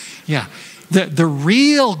 yeah. The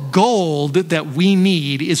real gold that we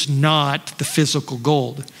need is not the physical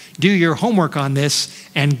gold. Do your homework on this,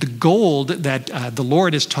 and the gold that the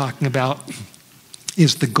Lord is talking about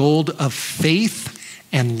is the gold of faith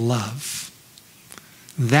and love.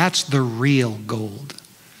 That's the real gold,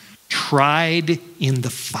 tried in the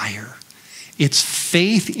fire. It's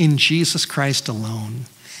faith in Jesus Christ alone,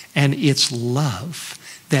 and it's love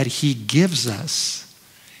that he gives us.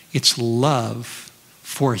 It's love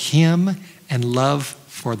for him and love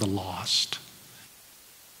for the lost.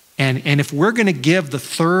 And if we're going to give the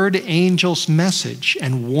third angel's message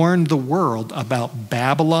and warn the world about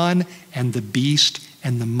Babylon and the beast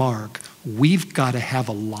and the mark, we've got to have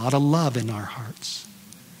a lot of love in our hearts.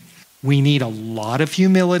 We need a lot of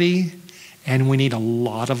humility, and we need a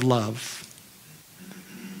lot of love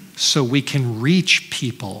so we can reach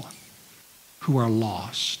people who are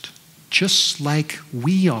lost, just like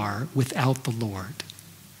we are without the Lord.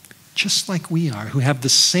 Just like we are, who have the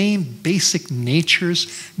same basic natures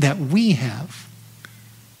that we have,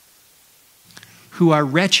 who are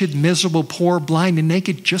wretched, miserable, poor, blind, and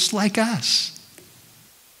naked, just like us.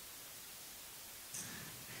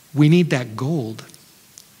 We need that gold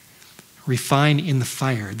refined in the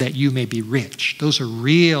fire, that you may be rich. Those are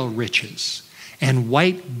real riches. And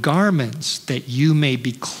white garments, that you may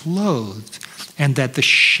be clothed, and that the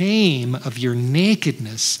shame of your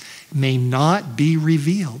nakedness may not be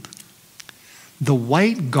revealed. The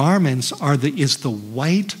white garments is the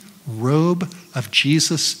white robe of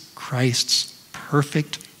Jesus Christ's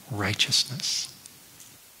perfect righteousness.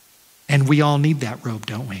 And we all need that robe,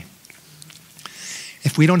 don't we?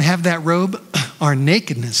 If we don't have that robe, our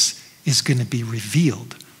nakedness is going to be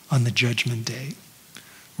revealed on the judgment day.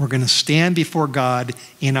 We're going to stand before God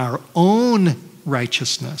in our own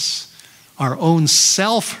righteousness, our own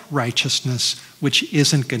self-righteousness, which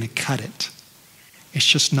isn't going to cut it. It's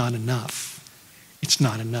just not enough. It's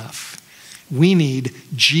not enough. We need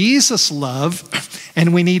Jesus' love,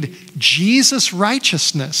 and we need Jesus'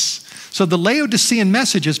 righteousness. So the Laodicean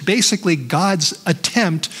message is basically God's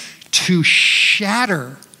attempt to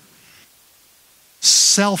shatter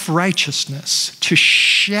self-righteousness, to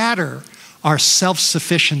shatter our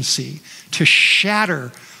self-sufficiency, to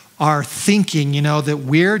shatter our thinking, that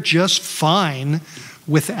we're just fine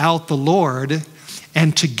without the Lord,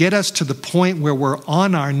 and to get us to the point where we're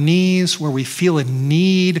on our knees, where we feel a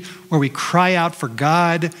need, where we cry out for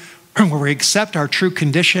God, where we accept our true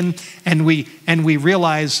condition, and we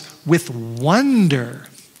realize with wonder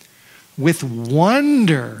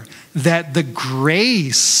that the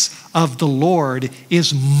grace of the Lord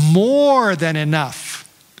is more than enough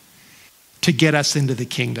to get us into the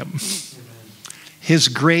kingdom. His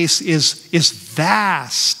grace is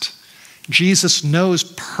vast. Jesus knows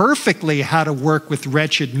perfectly how to work with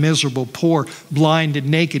wretched, miserable, poor, blind, and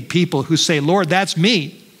naked people who say, Lord, that's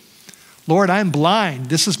me. Lord, I'm blind.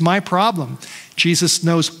 This is my problem. Jesus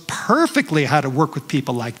knows perfectly how to work with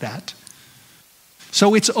people like that.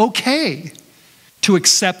 So it's okay to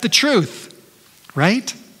accept the truth,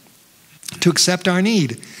 right? To accept our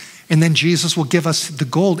need. And then Jesus will give us the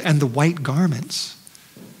gold and the white garments.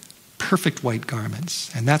 Perfect white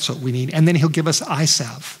garments. And that's what we need. And then he'll give us eye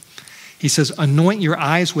salve. He says, anoint your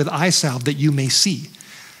eyes with eye salve that you may see.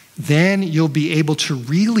 Then you'll be able to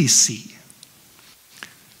really see.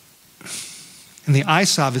 And the eye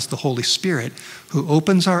salve is the Holy Spirit who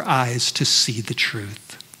opens our eyes to see the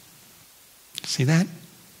truth. See that?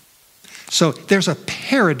 So there's a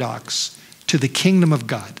paradox to the kingdom of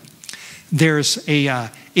God.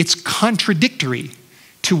 It's contradictory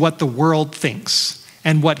to what the world thinks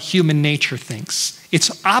and what human nature thinks.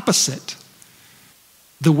 It's opposite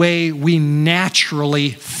the way we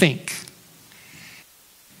naturally think.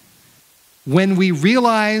 When we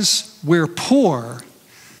realize we're poor,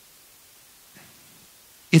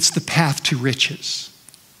 it's the path to riches.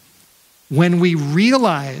 When we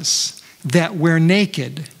realize that we're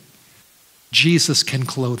naked, Jesus can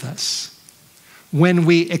clothe us. When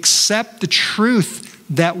we accept the truth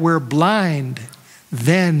that we're blind,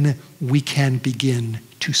 then we can begin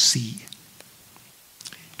to see.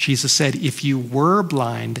 Jesus said, if you were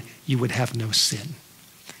blind, you would have no sin.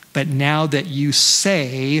 But now that you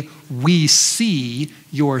say, we see,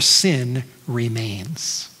 your sin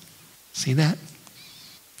remains. See that?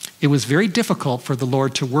 It was very difficult for the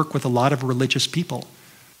Lord to work with a lot of religious people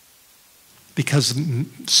because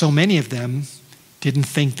so many of them didn't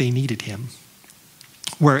think they needed him.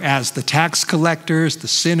 Whereas the tax collectors, the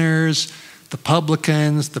sinners, the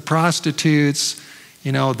publicans, the prostitutes,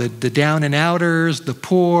 the down and outers, the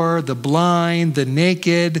poor, the blind, the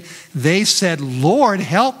naked, they said, Lord,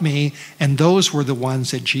 help me. And those were the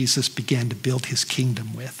ones that Jesus began to build his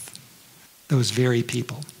kingdom with. Those very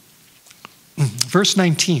people. Verse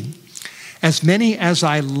 19, as many as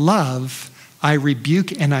I love, I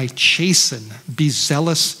rebuke and I chasten. Be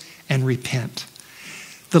zealous and repent.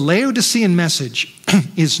 The Laodicean message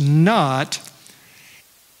is not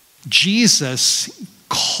Jesus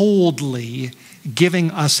coldly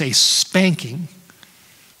giving us a spanking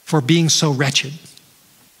for being so wretched.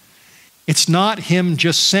 It's not him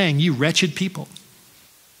just saying, you wretched people.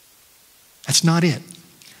 That's not it.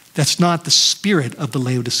 That's not the spirit of the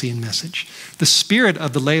Laodicean message. The spirit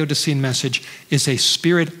of the Laodicean message is a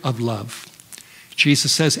spirit of love.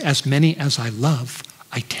 Jesus says, as many as I love,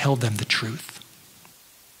 I tell them the truth.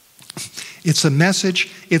 It's a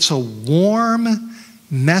message, it's a warm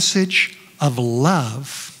message of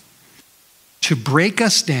love to break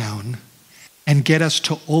us down and get us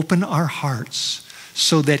to open our hearts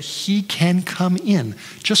so that he can come in.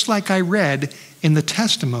 Just like I read in the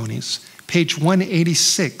testimonies, page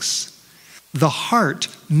 186, the heart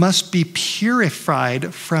must be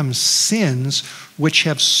purified from sins which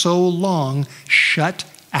have so long shut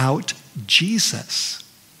out Jesus.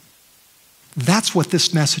 That's what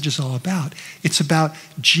this message is all about. It's about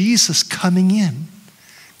Jesus coming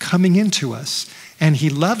into us. And he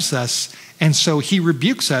loves us, and so he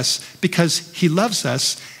rebukes us because he loves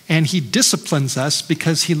us, and he disciplines us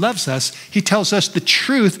because he loves us. He tells us the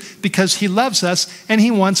truth because he loves us, and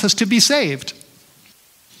he wants us to be saved.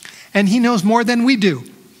 And he knows more than we do.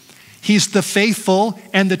 He's the faithful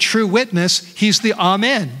and the true witness. He's the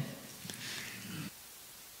Amen.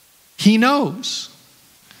 He knows.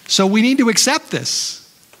 So we need to accept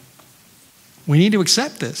this. We need to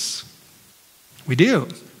accept this. We do.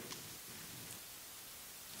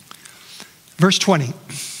 Verse 20.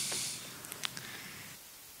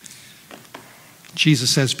 Jesus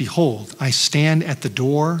says, behold, I stand at the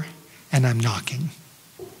door and I'm knocking.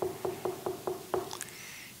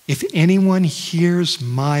 If anyone hears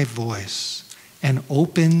my voice and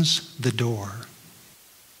opens the door,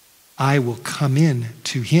 I will come in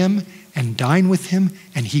to him and dine with him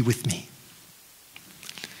and he with me.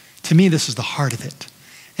 To me, this is the heart of it.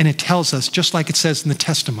 And it tells us, just like it says in the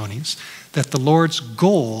testimonies, that the Lord's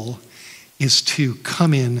goal is to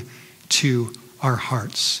come in to our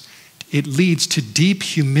hearts. It leads to deep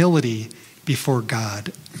humility before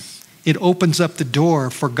God. It opens up the door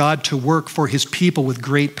for God to work for his people with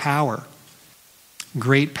great power.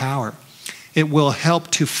 Great power. It will help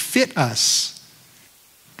to fit us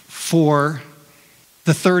for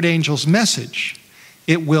the third angel's message.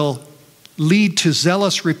 It will lead to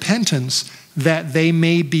zealous repentance that they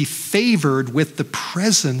may be favored with the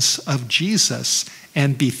presence of Jesus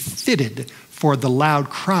and be fitted for the loud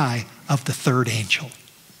cry of the third angel.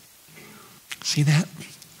 See that?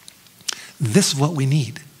 This is what we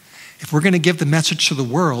need. If we're going to give the message to the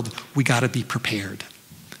world, we got to be prepared.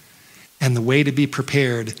 And the way to be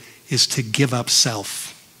prepared is to give up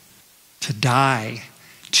self, to die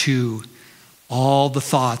to all the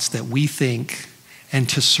thoughts that we think, and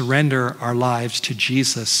to surrender our lives to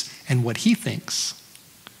Jesus and what he thinks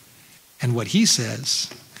and what he says.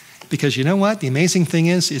 Because you know what? The amazing thing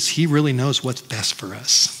is he really knows what's best for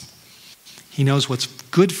us. He knows what's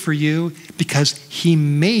good for you because he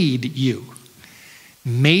made you.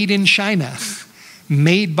 Made in China,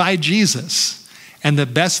 made by Jesus. And the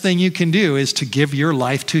best thing you can do is to give your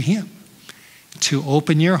life to him, to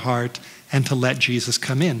open your heart and to let Jesus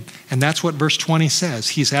come in. And that's what verse 20 says.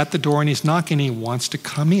 He's at the door and he's knocking. He wants to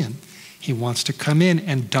come in. He wants to come in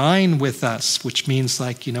and dine with us, which means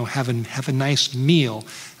like, have a nice meal.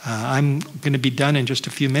 I'm going to be done in just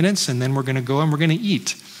a few minutes, and then we're going to go and we're going to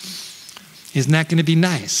eat. Isn't that going to be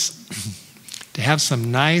nice? To have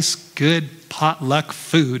some nice, good potluck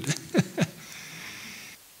food.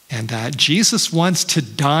 And Jesus wants to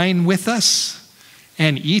dine with us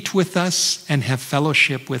and eat with us and have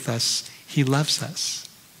fellowship with us. He loves us.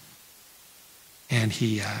 And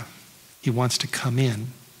he wants to come in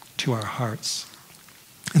to our hearts.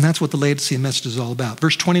 And that's what the Laodicean message is all about.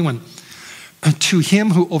 Verse 21, to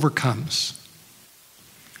him who overcomes,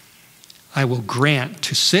 I will grant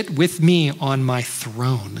to sit with me on my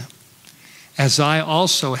throne, as I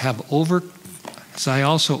also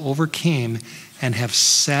overcame and have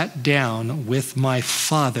sat down with my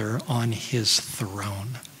Father on his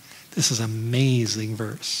throne. This is an amazing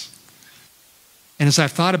verse. And as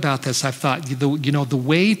I've thought about this, I've thought, the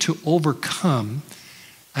way to overcome,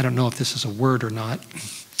 I don't know if this is a word or not,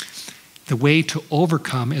 the way to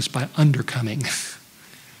overcome is by undercoming.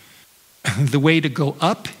 The way to go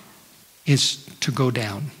up is to go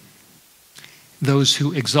down. Those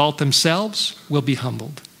who exalt themselves will be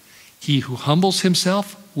humbled. He who humbles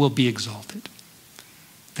himself will be exalted.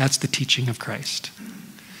 That's the teaching of Christ.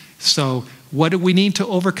 So what do we need to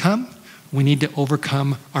overcome? We need to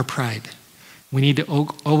overcome our pride. We need to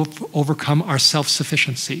overcome our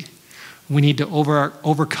self-sufficiency. We need to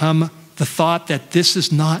overcome the thought that this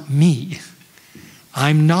is not me.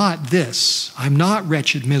 I'm not this. I'm not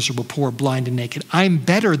wretched, miserable, poor, blind, and naked. I'm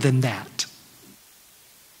better than that.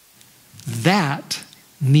 That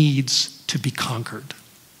needs to be conquered.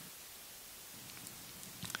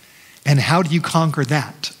 And how do you conquer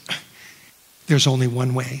that? There's only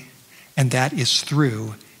one way, and that is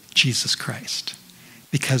through Jesus Christ.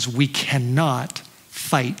 Because we cannot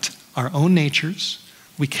fight our own natures.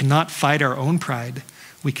 We cannot fight our own pride.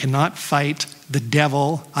 We cannot fight the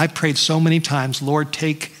devil. I prayed so many times, Lord,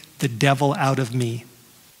 take the devil out of me.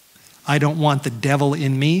 I don't want the devil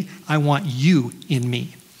in me. I want you in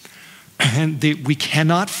me. And we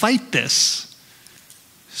cannot fight this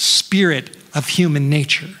spirit of human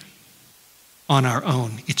nature on our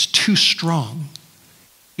own. It's too strong.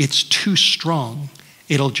 It's too strong.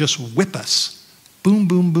 It'll just whip us. Boom,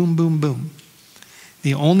 boom, boom, boom, boom.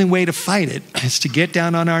 The only way to fight it is to get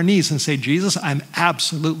down on our knees and say, Jesus, I'm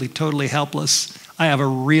absolutely, totally helpless. I have a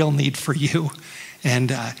real need for you.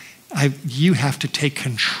 And you have to take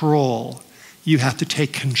control. You have to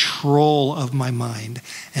take control of my mind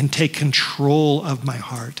and take control of my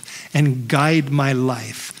heart and guide my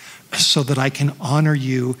life so that I can honor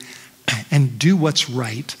you and do what's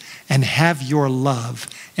right and have your love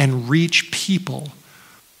and reach people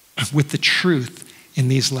with the truth in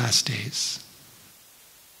these last days.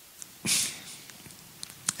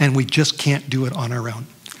 And we just can't do it on our own.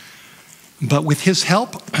 But with his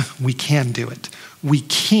help, we can do it. We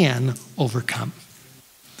can overcome.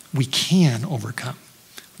 We can overcome.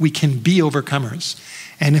 We can be overcomers.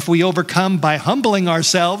 And if we overcome by humbling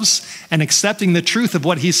ourselves and accepting the truth of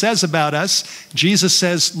what he says about us, Jesus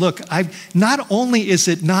says, look, not only is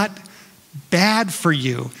it not bad for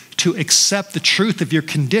you to accept the truth of your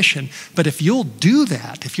condition, but if you'll do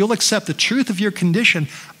that, if you'll accept the truth of your condition,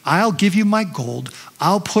 I'll give you my gold,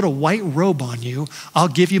 I'll put a white robe on you, I'll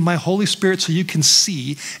give you my Holy Spirit so you can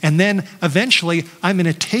see, and then eventually I'm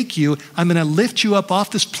going to take you, I'm going to lift you up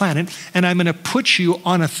off this planet, and I'm going to put you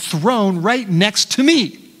on a throne right next to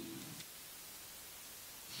me.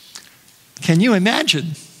 Can you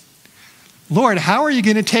imagine? Lord, how are you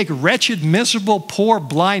going to take wretched, miserable, poor,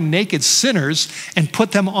 blind, naked sinners and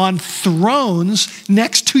put them on thrones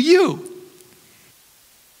next to you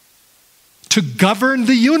to govern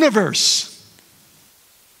the universe?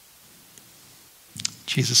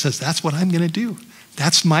 Jesus says, that's what I'm going to do.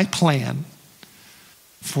 That's my plan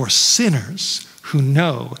for sinners who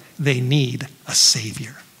know they need a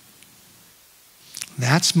Savior.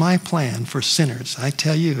 That's my plan for sinners. I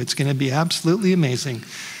tell you, it's going to be absolutely amazing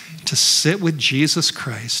to sit with Jesus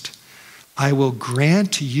Christ. I will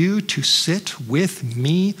grant to you to sit with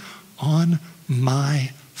me on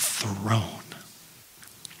my throne.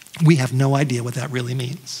 We have no idea what that really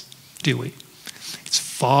means, do we? It's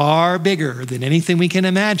far bigger than anything we can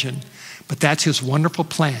imagine, but that's his wonderful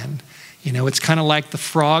plan. You know, it's kind of like the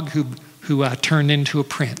frog who turned into a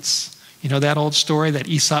prince. You know that old story, that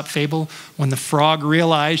Aesop fable, when the frog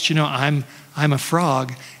realized, you know, I'm a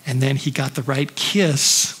frog, and then he got the right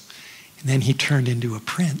kiss, and then he turned into a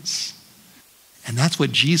prince. And that's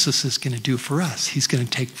what Jesus is going to do for us. He's going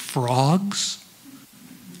to take frogs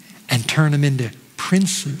and turn them into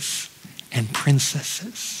princes and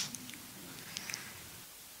princesses.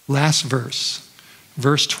 Last verse,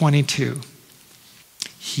 verse 22.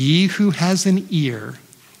 He who has an ear,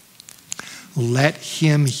 let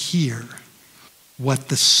him hear what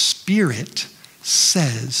the Spirit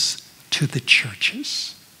says to the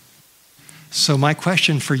churches. So my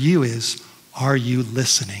question for you is, are you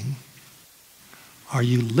listening? Are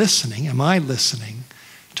you listening? Am I listening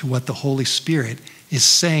to what the Holy Spirit is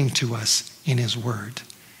saying to us in his word?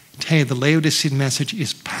 I tell you, the Laodicean message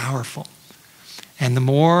is powerful. And the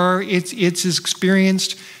more it's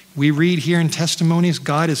experienced, we read here in testimonies,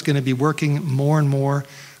 God is going to be working more and more.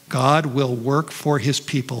 God will work for his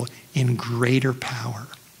people in greater power.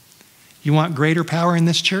 You want greater power in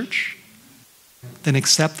this church? Then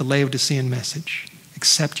accept the Laodicean message.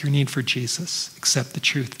 Accept your need for Jesus. Accept the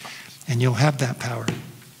truth, and you'll have that power.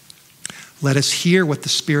 Let us hear what the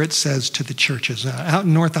Spirit says to the churches. Out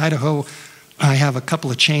in North Idaho, I have a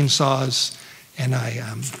couple of chainsaws, and I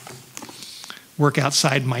work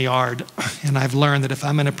outside my yard. And I've learned that if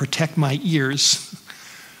I'm going to protect my ears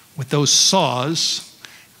with those saws,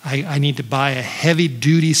 I need to buy a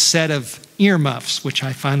heavy-duty set of earmuffs, which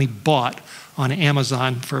I finally bought on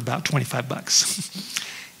Amazon for about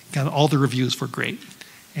 $25. All the reviews were great,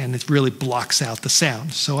 and it really blocks out the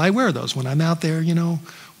sound. So I wear those when I'm out there, you know,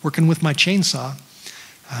 working with my chainsaw.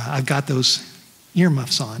 I've got those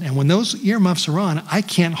earmuffs on, and when those earmuffs are on, I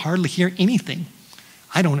can't hardly hear anything.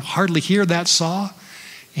 I don't hardly hear that saw,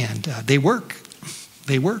 and they work.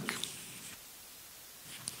 They work.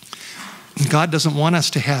 God doesn't want us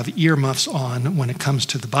to have earmuffs on when it comes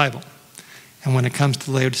to the Bible and when it comes to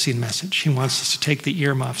the Laodicean message. He wants us to take the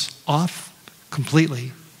earmuffs off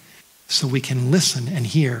completely so we can listen and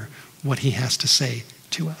hear what he has to say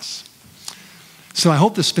to us. So I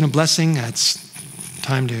hope this has been a blessing. It's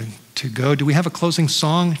time to go. Do we have a closing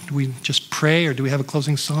song? Do we just pray, or do we have a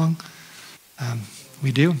closing song?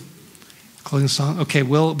 We do? Closing song? Okay,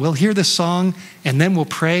 we'll hear this song, and then we'll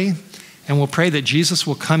pray. And we'll pray that Jesus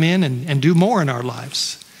will come in and do more in our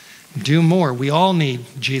lives. Do more. We all need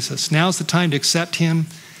Jesus. Now's the time to accept him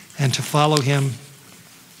and to follow him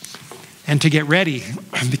and to get ready,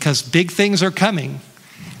 because big things are coming,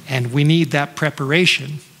 and we need that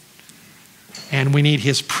preparation. And we need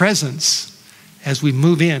his presence as we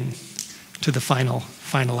move in to the final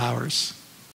hours.